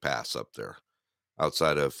Wolf Creek Pass up there,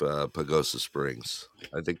 outside of Pagosa Springs.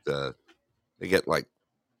 I think they get like,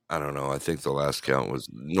 I don't know. I think the last count was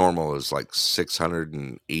normal is like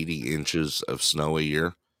 680 inches of snow a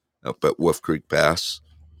year up at Wolf Creek Pass.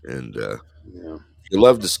 And Yeah. you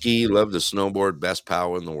love to ski, love to snowboard, best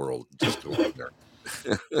pow in the world. Just go up there.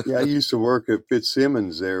 Yeah, I used to work at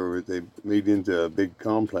Fitzsimmons there. Where they made into a big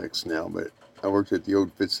complex now, but I worked at the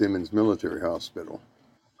old Fitzsimmons Military Hospital.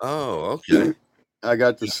 Oh, okay. I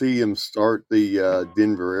got to see him start the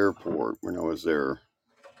Denver airport when I was there.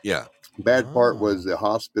 Yeah. Bad part was the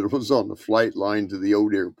hospital was on the flight line to the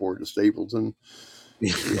old airport in Stapleton.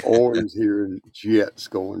 You always hearing jets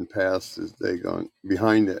going past as they gone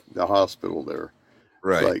behind the hospital there.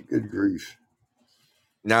 Right. It's like, good grief.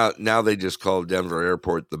 Now they just call Denver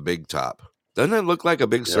Airport the Big Top. Doesn't it look like a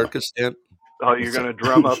big circus tent? Oh, you're going to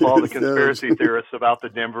drum up all the conspiracy theorists about the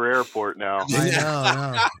Denver airport now. I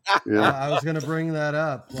know. Yeah. I was going to bring that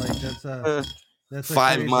up. Like that's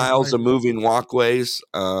 5 miles of moving walkways.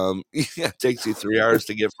 Yeah, it takes you 3 hours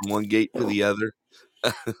to get from one gate to the other.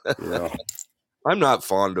 Yeah. I'm not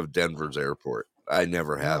fond of Denver's airport. I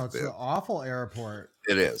never have been. It's an awful airport.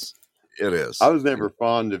 It is. It is. I was never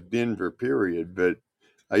fond of Denver, period, but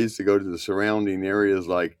I used to go to the surrounding areas,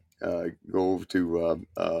 like go to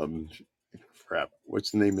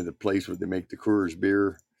what's the name of the place where they make the Coors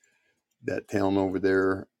beer? That town over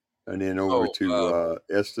there, and then over to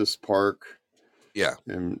Estes Park. Yeah,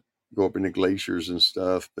 and go up in the glaciers and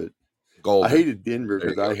stuff. But Golden. I hated Denver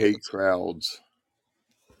because I hate crowds.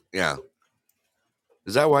 Yeah.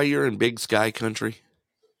 Is that why you're in Big Sky country?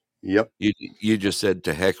 Yep. You just said,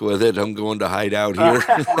 to heck with it, I'm going to hide out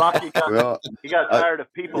here. Rocky he got tired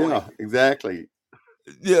of people. Yeah, exactly.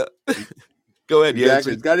 Yeah. Go ahead.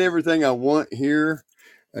 Exactly. It's got everything I want here.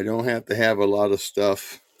 I don't have to have a lot of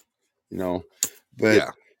stuff, but yeah.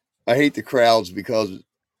 I hate the crowds because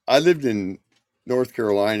I lived in North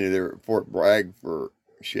Carolina there at Fort Bragg for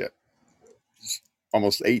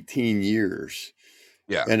almost 18 years.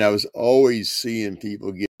 Yeah. And I was always seeing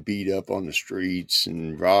people get beat up on the streets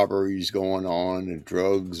and robberies going on and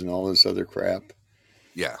drugs and all this other crap.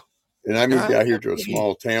 Yeah. And I moved out here to a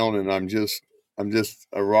small town, and I'm just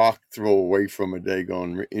a rock throw away from a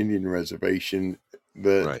daggone Indian reservation.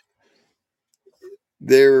 But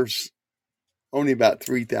there's only about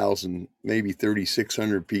 3,000, maybe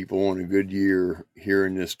 3,600 people on a good year here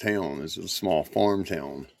in this town. It's a small farm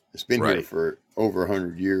town. It's been here for over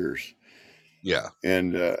 100 years. Yeah.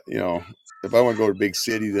 And, if I want to go to a big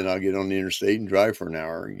city, then I'll get on the interstate and drive for an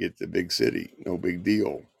hour and get to the big city. No big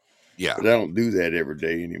deal. Yeah. But I don't do that every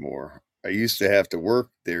day anymore. I used to have to work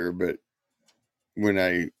there, but when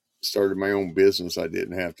I started my own business, I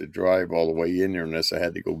didn't have to drive all the way in there unless I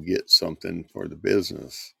had to go get something for the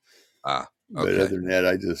business. Okay. But other than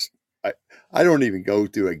that, I don't even go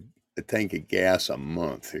through a tank of gas a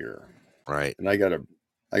month here. Right. And I got a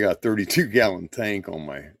 32-gallon tank on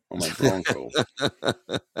my Bronco.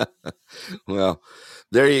 Well,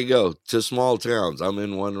 there you go. To small towns. I'm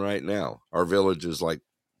in one right now. Our village is like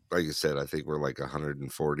I said, I think we're like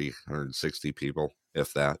 140, 160 people,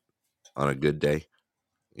 if that, on a good day.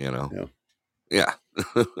 Yeah. It's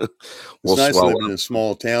nice living in a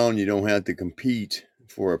small town. You don't have to compete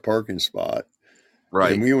for a parking spot.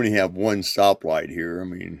 Right. And we only have one stoplight here. I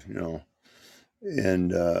mean,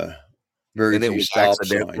 and very and few it was stop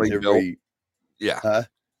accidentally signs. built. Yeah. Huh?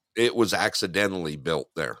 It was accidentally built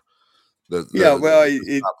there. They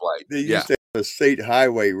used to have a state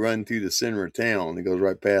highway run through the center of town. It goes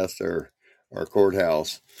right past our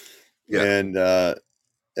courthouse. Yeah. And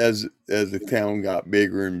as the town got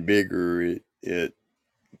bigger and bigger, it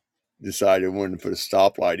decided it wanted to put a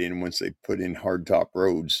stoplight in once they put in hardtop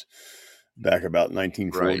roads back about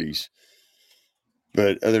 1940s. Right.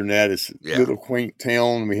 But other than that, it's a little quaint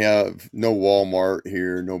town. We have no Walmart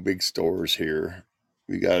here, no big stores here.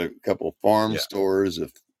 We got a couple of farm stores,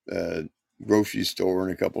 a grocery store,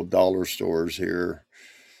 and a couple of dollar stores here,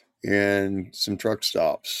 and some truck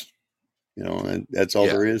stops. And that's all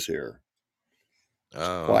there is here.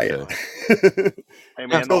 Oh, quiet. Okay. Hey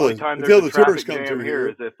man, the only time there's a traffic jam here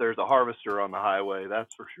is if there's a harvester on the highway.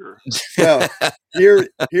 That's for sure. Yeah,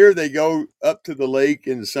 here they go up to the lake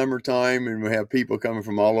in the summertime, and we have people coming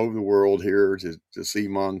from all over the world here to see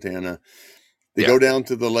Montana. They go down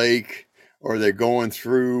to the lake, or they're going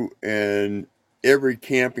through, and every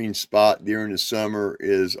camping spot during the summer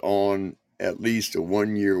is on at least a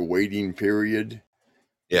 1 year waiting period.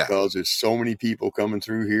 Yeah. Because there's so many people coming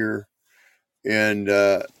through here. And,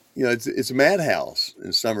 it's a madhouse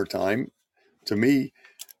in summertime to me.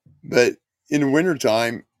 But in the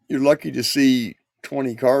wintertime, you're lucky to see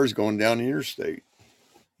 20 cars going down the interstate.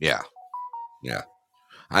 Yeah. Yeah.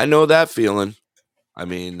 I know that feeling. I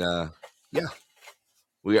mean, our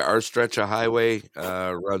stretch of highway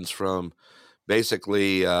runs from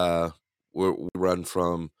basically we run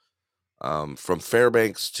from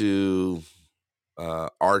Fairbanks to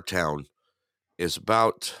our town is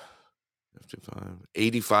about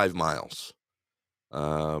 85 miles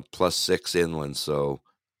plus 6 inland, so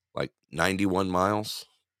like 91 miles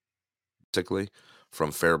basically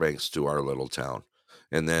from Fairbanks to our little town.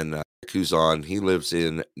 And then who's on, he lives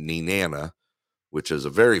in Nenana, which is a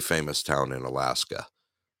very famous town in Alaska.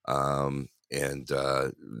 And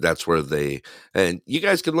that's where and you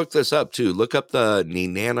guys can look this up too. Look up the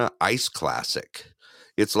Nenana Ice Classic.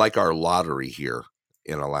 It's like our lottery here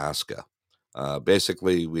in Alaska.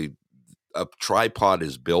 Basically, a tripod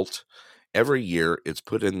is built every year. It's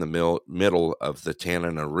put in the middle of the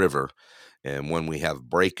Tanana River. And when we have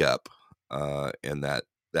breakup, and that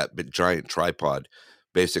big giant tripod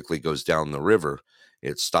basically goes down the river,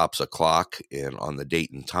 it stops a clock and on the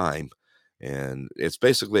date and time. And it's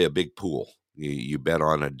basically a big pool. You bet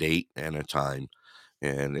on a date and a time,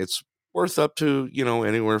 and it's worth up to,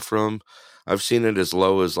 anywhere from, I've seen it as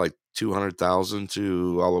low as like 200,000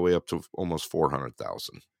 to all the way up to almost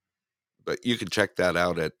 400,000. But you can check that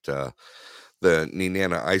out at the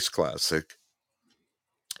Nenana Ice Classic.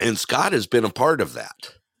 And Scott has been a part of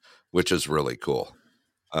that, which is really cool.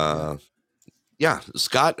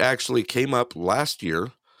 Scott actually came up last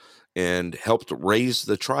year and helped raise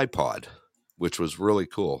the tripod, which was really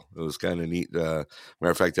cool. It was kind of neat. Matter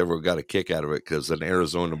of fact, everyone got a kick out of it because an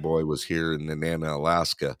Arizona boy was here in Nenana,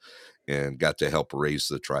 Alaska, and got to help raise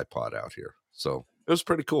the tripod out here. So it was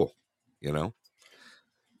pretty cool, Yeah,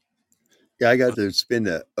 I got to spend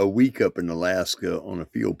a week up in Alaska on a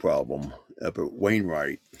field problem up at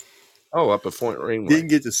Wainwright. Oh, up at Fort Wainwright. Didn't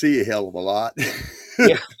get to see a hell of a lot.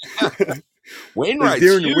 Yeah. Wainwright's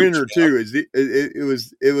during the huge, winter too. It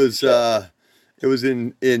was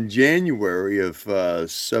in January of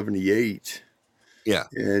 78. Yeah.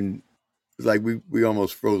 And it was like we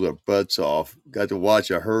almost froze our butts off. Got to watch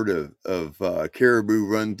a herd of caribou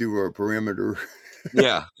run through our perimeter.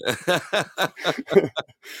 Yeah.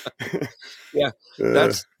 Yeah.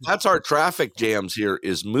 That's our traffic jams here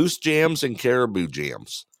is moose jams and caribou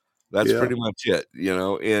jams. That's pretty much it.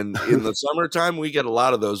 In the summertime, we get a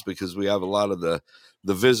lot of those because we have a lot of the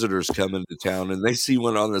visitors come into town and they see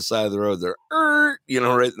one on the side of the road. They're, right in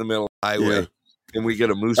the middle of the highway. Yeah. And we get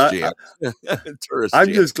a moose jam.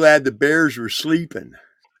 I'm just glad the bears were sleeping.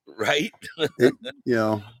 Right. Have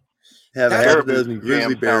half a dozen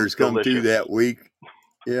grizzly bears come through that week.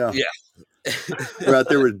 Yeah. Yeah. We're out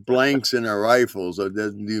there with blanks in our rifles, so it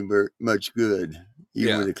doesn't do very much good,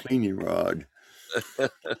 even with a cleaning rod.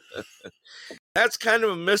 That's kind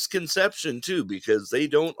of a misconception too, because they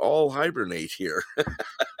don't all hibernate here.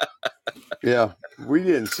 Yeah, we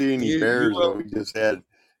didn't see any bears. We just had a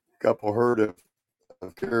couple herd of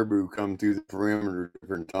caribou come through the perimeter at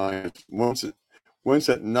different times. Once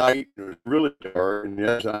at night, it was really dark, and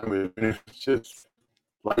the other time it was just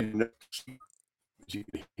lighting up. You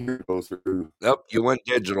could hear it go through. Nope, you went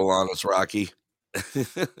digital on us, Rocky.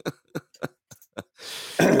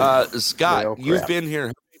 Scott, you've been here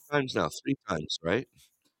how many times now? 3 times, right?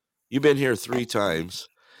 You've been here 3 times.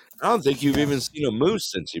 I don't think you've even seen a moose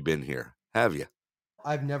since you've been here, have you?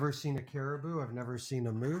 I've never seen a caribou. I've never seen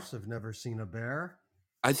a moose. I've never seen a bear.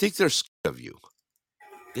 I think they're scared of you.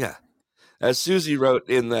 Yeah. As Susie wrote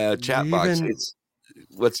in the chat box,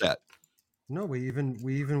 what's that? No, we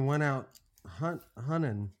even went out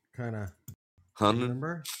hunting, kind of. Hunting?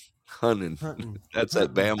 Remember? Hunting. That's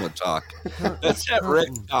that Bama talk. That's that Rick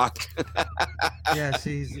talk. Yeah,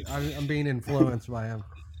 see, I'm being influenced by him.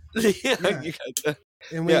 Yeah.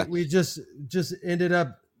 And we just ended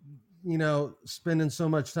up, spending so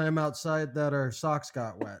much time outside that our socks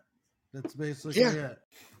got wet. That's basically it.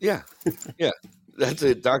 Yeah. Yeah. That's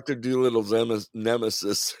it. Dr. Doolittle's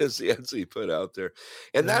nemesis, as Yancy put out there.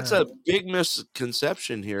 And that's a big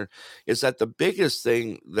misconception here, is that the biggest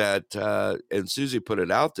thing that, and Susie put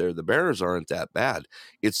it out there, the bears aren't that bad.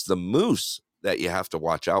 It's the moose that you have to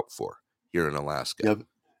watch out for here in Alaska. Yeah,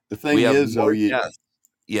 the thing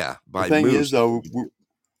is, though,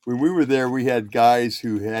 when we were there, we had guys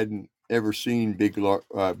who hadn't ever seen big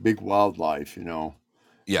wildlife,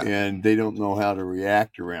 Yeah. And they don't know how to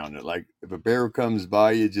react around it. Like if a bear comes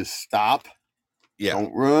by, you just stop. Yeah.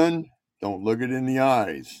 Don't run. Don't look it in the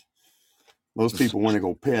eyes. Most people want to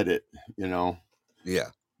go pet it, Yeah.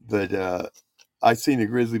 But I seen a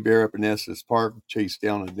grizzly bear up in Estes Park chase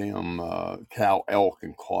down a damn cow elk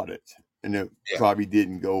and caught it. And it probably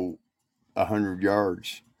didn't go 100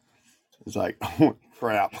 yards. It's like, oh,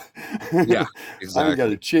 crap. Yeah, I haven't got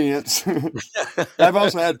a chance. I've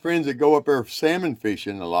also had friends that go up there salmon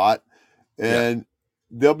fishing a lot. And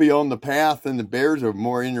they'll be on the path, and the bears are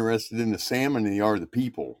more interested in the salmon than they are the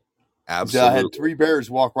people. Absolutely. I had 3 bears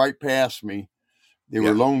walk right past me. They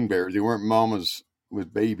were lone bears. They weren't mamas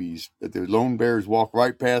with babies, but the lone bears walked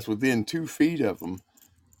right past within 2 feet of them.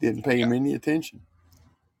 Didn't pay them any attention.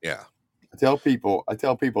 Yeah. I tell people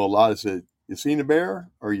a lot. I said, you seen a bear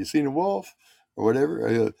or you seen a wolf or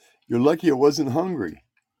whatever? You're lucky it wasn't hungry.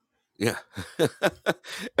 Yeah.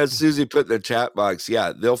 As Susie put in the chat box,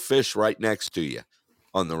 they'll fish right next to you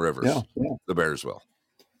on the rivers. Yeah. The bears will.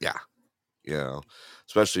 Yeah.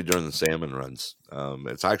 Especially during the salmon runs.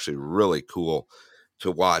 It's actually really cool to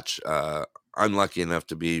watch. I'm lucky enough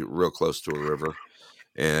to be real close to a river,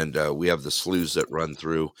 and we have the sloughs that run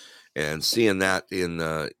through, and seeing that in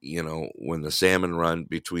when the salmon run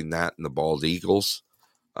between that and the bald eagles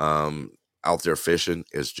out there fishing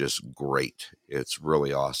is just great. It's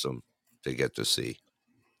really awesome to get to see,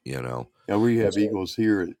 Yeah, we have eagles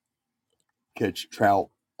here that catch trout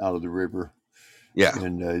out of the river. Yeah.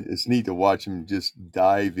 And it's neat to watch them just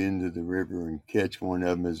dive into the river and catch one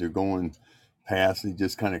of them as they're going past and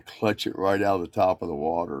just kind of clutch it right out of the top of the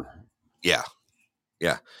water. Yeah.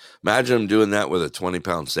 Yeah. Imagine them doing that with a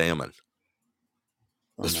 20-pound salmon.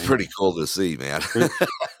 It's pretty cool to see, man.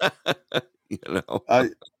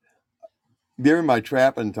 During my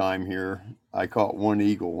trapping time here, I caught one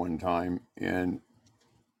eagle one time, and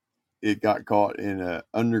it got caught in an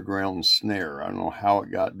underground snare. I don't know how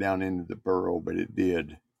it got down into the burrow, but it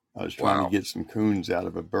did. I was trying to get some coons out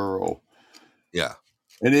of a burrow. Yeah.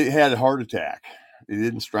 And it had a heart attack. It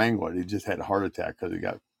didn't strangle it. It just had a heart attack because it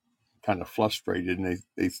got kind of frustrated. And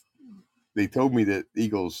they told me that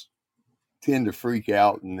eagles tend to freak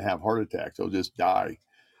out and have heart attacks. They'll just die.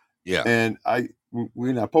 Yeah. And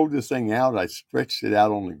when I pulled this thing out, I stretched it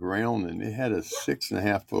out on the ground, and it had a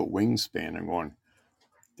 6.5 foot wingspan. I'm going,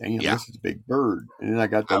 damn, this is a big bird. And then I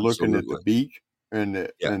got to looking at the beak and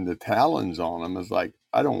the talons on them. I was like,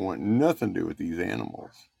 I don't want nothing to do with these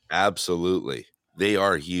animals. Absolutely. They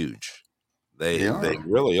are huge. They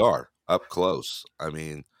really are up close. I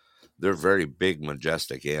mean, they're very big,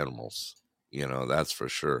 majestic animals. That's for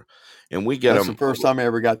sure. And we get That's them. The first time I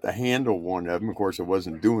ever got to handle one of them. Of course, it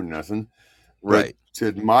wasn't doing nothing. Right. To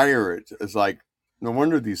admire it, it's like, no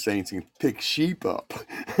wonder these saints can pick sheep up.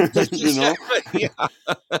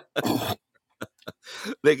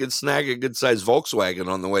 They can snag a good sized Volkswagen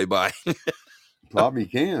on the way by. Probably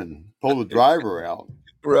can pull the driver out.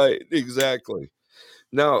 Right. Exactly.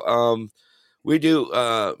 No, we do.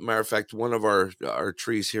 Matter of fact, one of our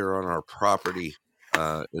trees here on our property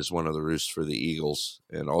is one of the roosts for the eagles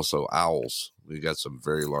and also owls. We got some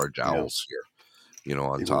very large owls here,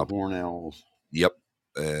 on top. Horn owls. Yep.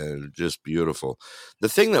 And just beautiful. The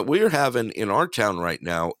thing that we're having in our town right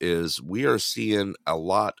now is we are seeing a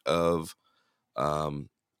lot of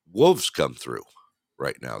wolves come through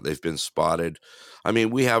right now. They've been spotted. I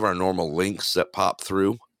mean, we have our normal lynx that pop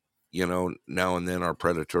through, now and then, our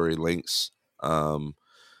predatory lynx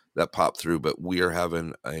that pop through, but we are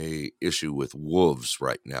having a issue with wolves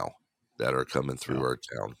right now that are coming through our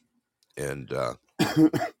town. And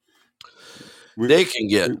they can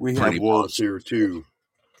get we have wolves here too.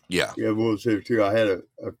 Yeah. We have wolves here too. I had a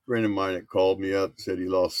friend of mine that called me up and said he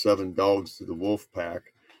lost 7 dogs to the wolf pack.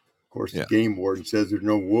 Of course, the game warden says there's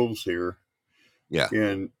no wolves here. Yeah.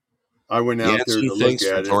 And I went out there to look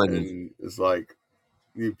at it, and it's like,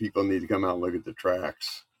 you people need to come out and look at the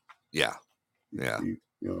tracks. Yeah. Yeah.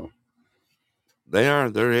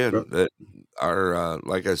 They're in. Our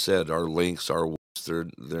like I said, our lynx, our wolves,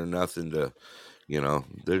 they're nothing to,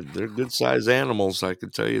 they're good sized animals. I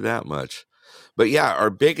can tell you that much. But yeah, our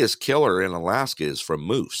biggest killer in Alaska is from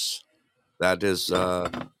moose. That is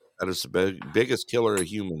the biggest killer of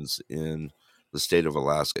humans in the state of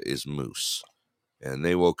Alaska is moose, and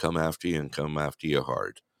they will come after you and come after you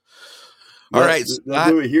hard. All right, they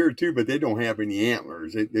do it here too, but they don't have any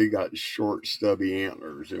antlers. They got short, stubby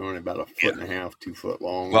antlers. They're only about 1.5 feet, 2 foot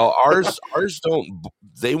long. Well, ours don't.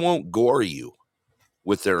 They won't gore you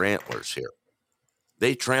with their antlers here.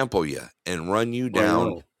 They trample you and run you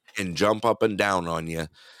down and jump up and down on you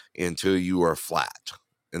until you are flat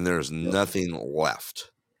and there's nothing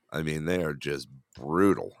left. I mean, they are just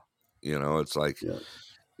brutal. It's like, you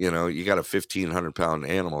got a 1,500-pound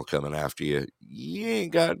animal coming after you. You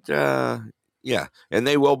ain't got Yeah, and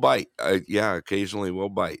they will bite. Occasionally will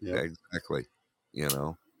bite. Yep. Exactly. You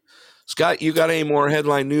know, Scott, you got any more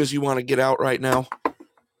headline news you want to get out right now?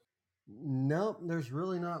 Nope, there's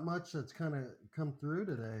really not much that's kind of come through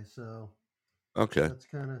today. So okay, that's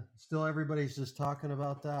kind of still everybody's just talking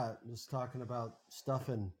about that, just talking about stuff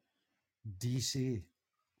in DC.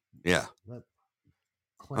 Yeah.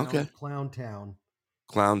 Clown Town.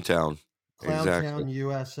 Clown Town. Clown exactly. Town,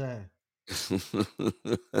 USA.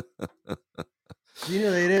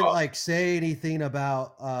 They didn't say anything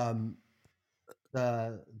about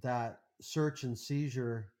that search and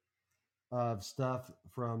seizure of stuff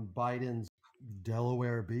from Biden's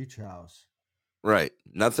Delaware beach house. Right.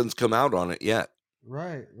 Nothing's come out on it yet.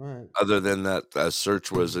 Right. Other than that a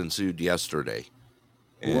search was ensued yesterday.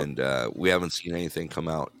 And we haven't seen anything come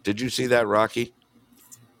out. Did you see that, Rocky?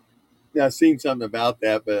 Yeah, I've seen something about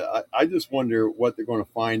that, but I just wonder what they're going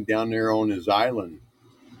to find down there on his island.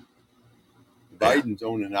 Biden's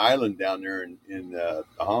on an island down there in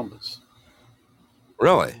Bahamas.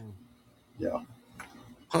 Really? Yeah.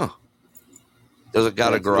 Huh. Does it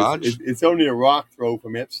got a garage? It's only a rock throw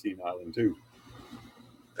from Epstein Island, too.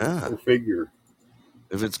 Go figure.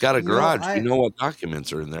 If it's got a garage, you know what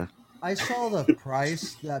documents are in there. I saw the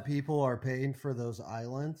price that people are paying for those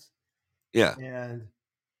islands. Yeah. And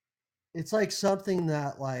it's something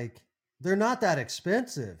that they're not that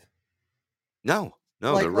expensive. No,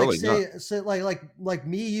 they're really not. So like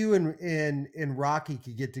me, you and Rocky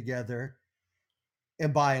could get together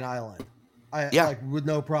and buy an island. With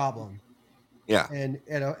no problem. Yeah. And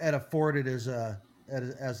afford it as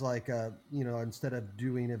instead of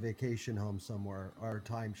doing a vacation home somewhere or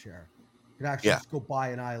timeshare, you could actually just go buy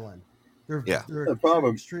an island. The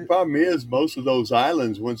problem is most of those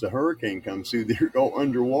islands, once a hurricane comes through, they go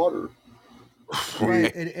underwater.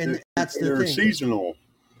 Right, and that's the thing. They're seasonal.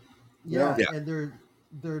 Yeah, and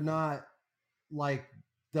they're not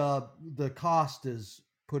the cost is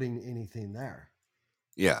putting anything there.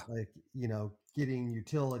 Yeah, getting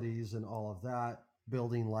utilities and all of that,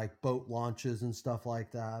 building boat launches and stuff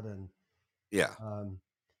like that, and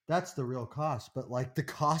that's the real cost. But the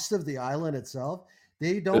cost of the island itself,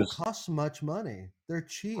 they don't cost much money. They're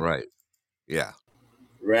cheap. Right. Yeah.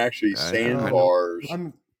 They're actually sandbars.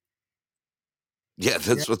 Yeah,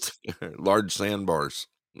 that's what large sandbars.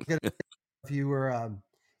 If you were a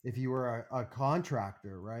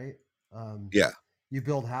contractor, right? You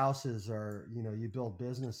build houses or you build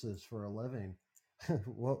businesses for a living.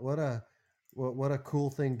 what a cool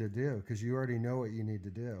thing to do, because you already know what you need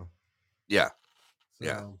to do. Yeah.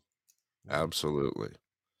 Absolutely.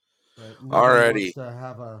 Alrighty. Wants to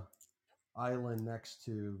have a island next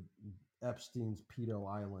to Epstein's Pedo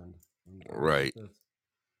Island. Right.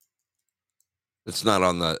 It's not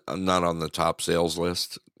on the top sales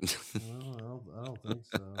list. No, I don't think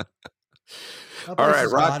so. All right,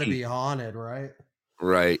 Rocky. Got to be haunted, right?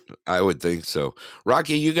 Right, I would think so.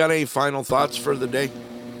 Rocky, you got any final thoughts for the day?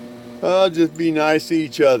 Just be nice to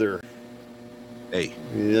each other. Hey,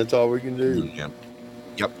 that's all we can do.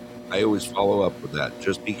 Yep, I always follow up with that.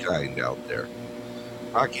 Just be kind out there.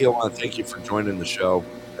 Rocky, I want to thank you for joining the show.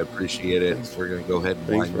 I appreciate it. We're going to go ahead and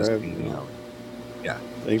wind this thing out. Yeah.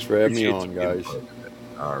 Thanks for having me on, guys.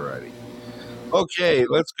 All righty. Okay,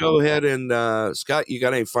 let's go ahead and Scott, you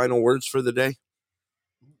got any final words for the day?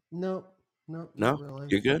 No. Really.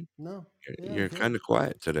 You good? No. You're kind of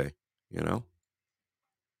quiet today,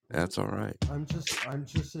 That's all right. I'm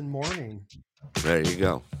just in mourning. There you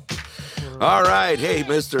go. All right. Hey,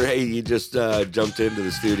 mister. Hey, you just jumped into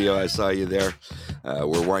the studio. I saw you there.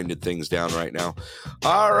 We're winding things down right now.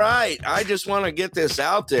 All right. I just want to get this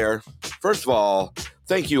out there. First of all,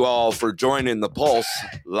 thank you all for joining the Pulse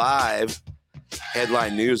Live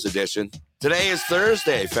Headline News Edition. Today is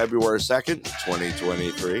Thursday, February 2nd,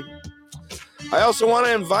 2023. I also want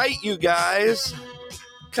to invite you guys,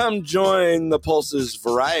 come join the Pulse's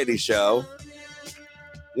variety show.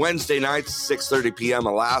 Wednesday nights, 6:30 p.m.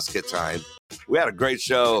 Alaska time. We had a great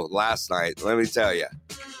show last night. Let me tell you,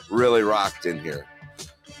 really rocked in here.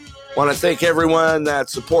 Want to thank everyone that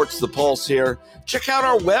supports the Pulse here. Check out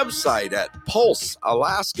our website at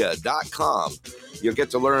pulsealaska.com. You'll get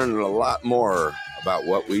to learn a lot more about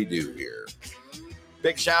what we do here.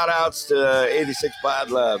 Big shout outs to 86 Bad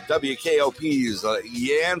Love, WKOP's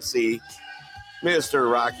Yancey, Mr.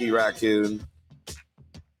 Rocky Raccoon,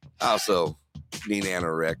 also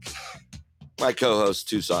Nina Rick, my co-host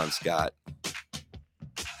Tucson Scott.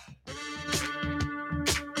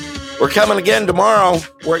 We're coming again tomorrow.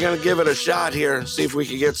 We're going to give it a shot here, see if we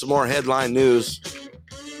can get some more headline news.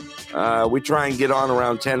 We try and get on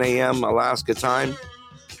around 10 a.m. Alaska time.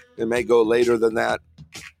 It may go later than that.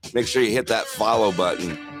 make sure you hit that follow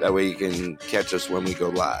button. That way you can catch us when we go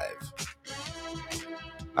live.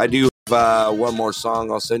 I do have one more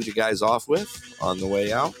song I'll send you guys off with on the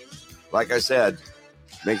way out. Like I said,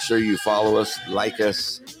 make sure you follow us, like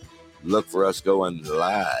us, look for us going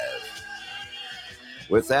live.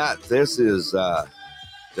 With that, this is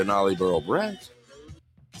Denali Burrow Brett,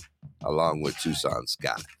 along with Tucson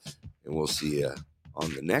Scott. And we'll see you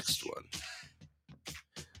on the next one.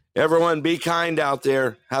 Everyone, be kind out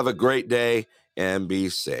there. Have a great day and be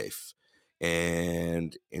safe.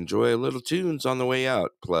 And enjoy a little tunes on the way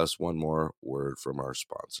out, plus one more word from our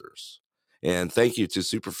sponsors. And thank you to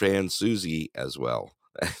Superfan Susie as well.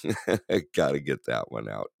 Got to get that one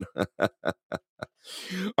out.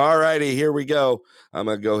 All righty, here we go. I'm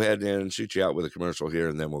going to go ahead and shoot you out with a commercial here,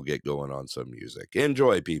 and then we'll get going on some music.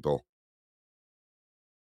 Enjoy, people.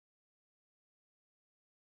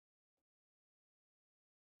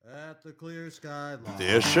 At the Clear Sky Lodge.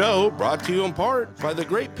 This show brought to you in part by the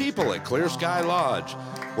great people at Clear Sky Lodge,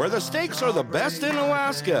 where the steaks are the best in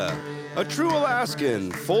Alaska. A true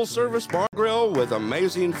Alaskan full-service bar grill with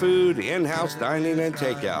amazing food, in-house dining, and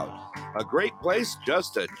takeout. A great place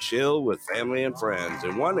just to chill with family and friends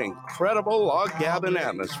in one incredible log cabin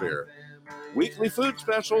atmosphere. Weekly food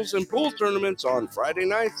specials and pool tournaments on Friday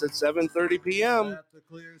nights at 7:30 p.m.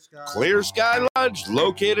 Clear Sky Lodge,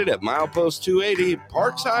 located at Milepost 280,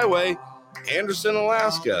 Parks Highway, Anderson,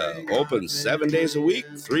 Alaska. Open 7 days a week,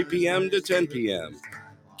 3 p.m. to 10 p.m.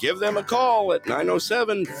 Give them a call at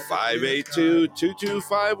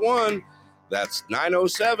 907-582-2251. That's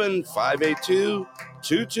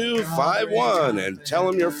 907-582-2251. And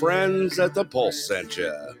tell them your friends at the Pulse sent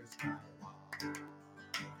you.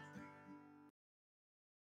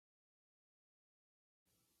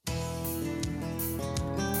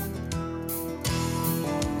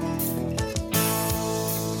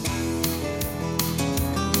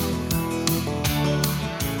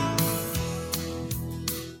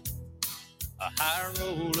 High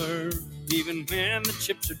roller, even when the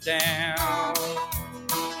chips are down.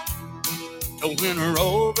 To win her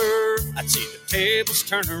over, I'd see the tables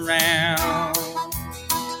turn around.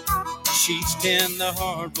 She's been the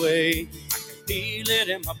hard way, I can feel it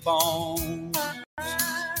in my bones.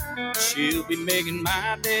 She'll be making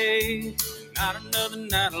my day, not another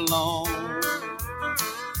night alone.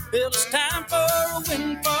 Well, it's time for a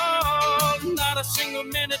windfall, not a single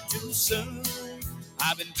minute too soon.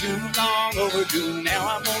 I've been too long overdue, now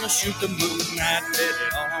I'm gonna shoot the moon. I did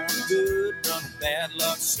it all on good, run bad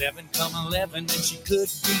luck, 7 come 11, and she could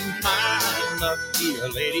be mine. Lucky a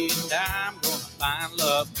lady, and I'm gonna find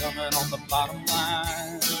love coming on the bottom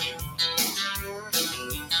line.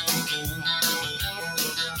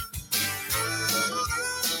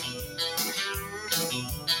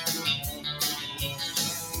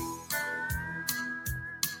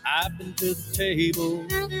 I've been to the table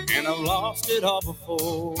and I've lost it all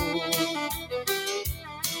before.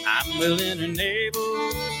 I'm willing and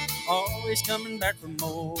able, always coming back for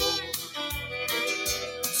more.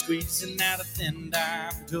 Squeezing out a thin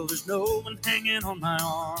dime till there's no one hanging on my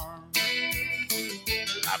arm.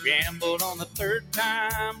 I've gambled on the third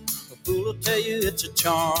time, a fool will tell you it's a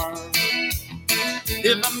charm.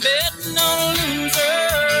 If I'm betting on a loser,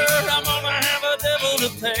 I'm gonna have a devil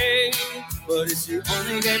to pay. But it's the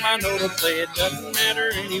only game I know to play, it doesn't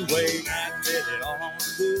matter anyway. I did it all on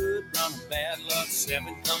good, run bad luck,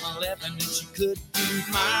 7 come 11, and she could be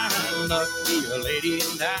mine. Lucky a lady,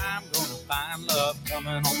 and I'm gonna find love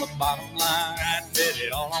coming on the bottom line. I did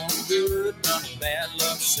it all on good, run bad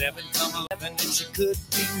luck, 7 come 11, and she could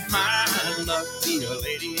be mine. Lucky a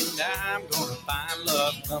lady, and I'm gonna find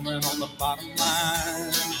love coming on the bottom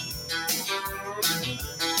line.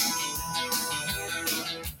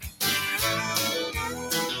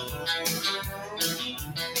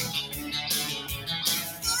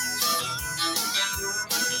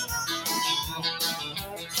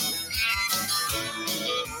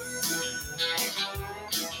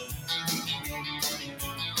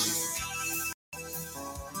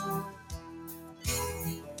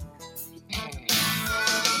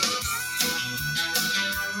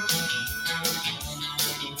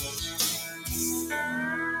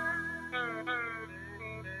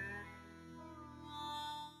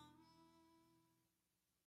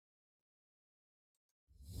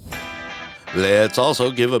 Let's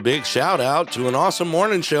also give a big shout out to an awesome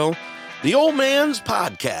morning show, The Old Man's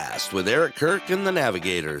Podcast with Eric Kirk and the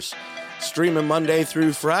Navigators. Streaming Monday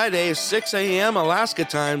through Friday, 6 a.m. Alaska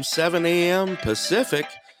time, 7 a.m. Pacific.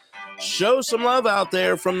 Show some love out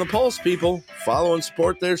there from the Pulse people. Follow and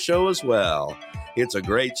support their show as well. It's a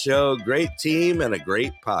great show, great team, and a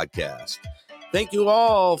great podcast. Thank you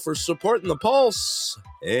all for supporting the Pulse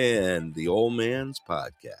and the Old Man's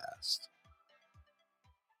Podcast.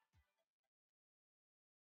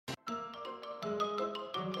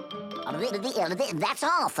 That's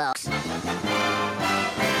all, folks.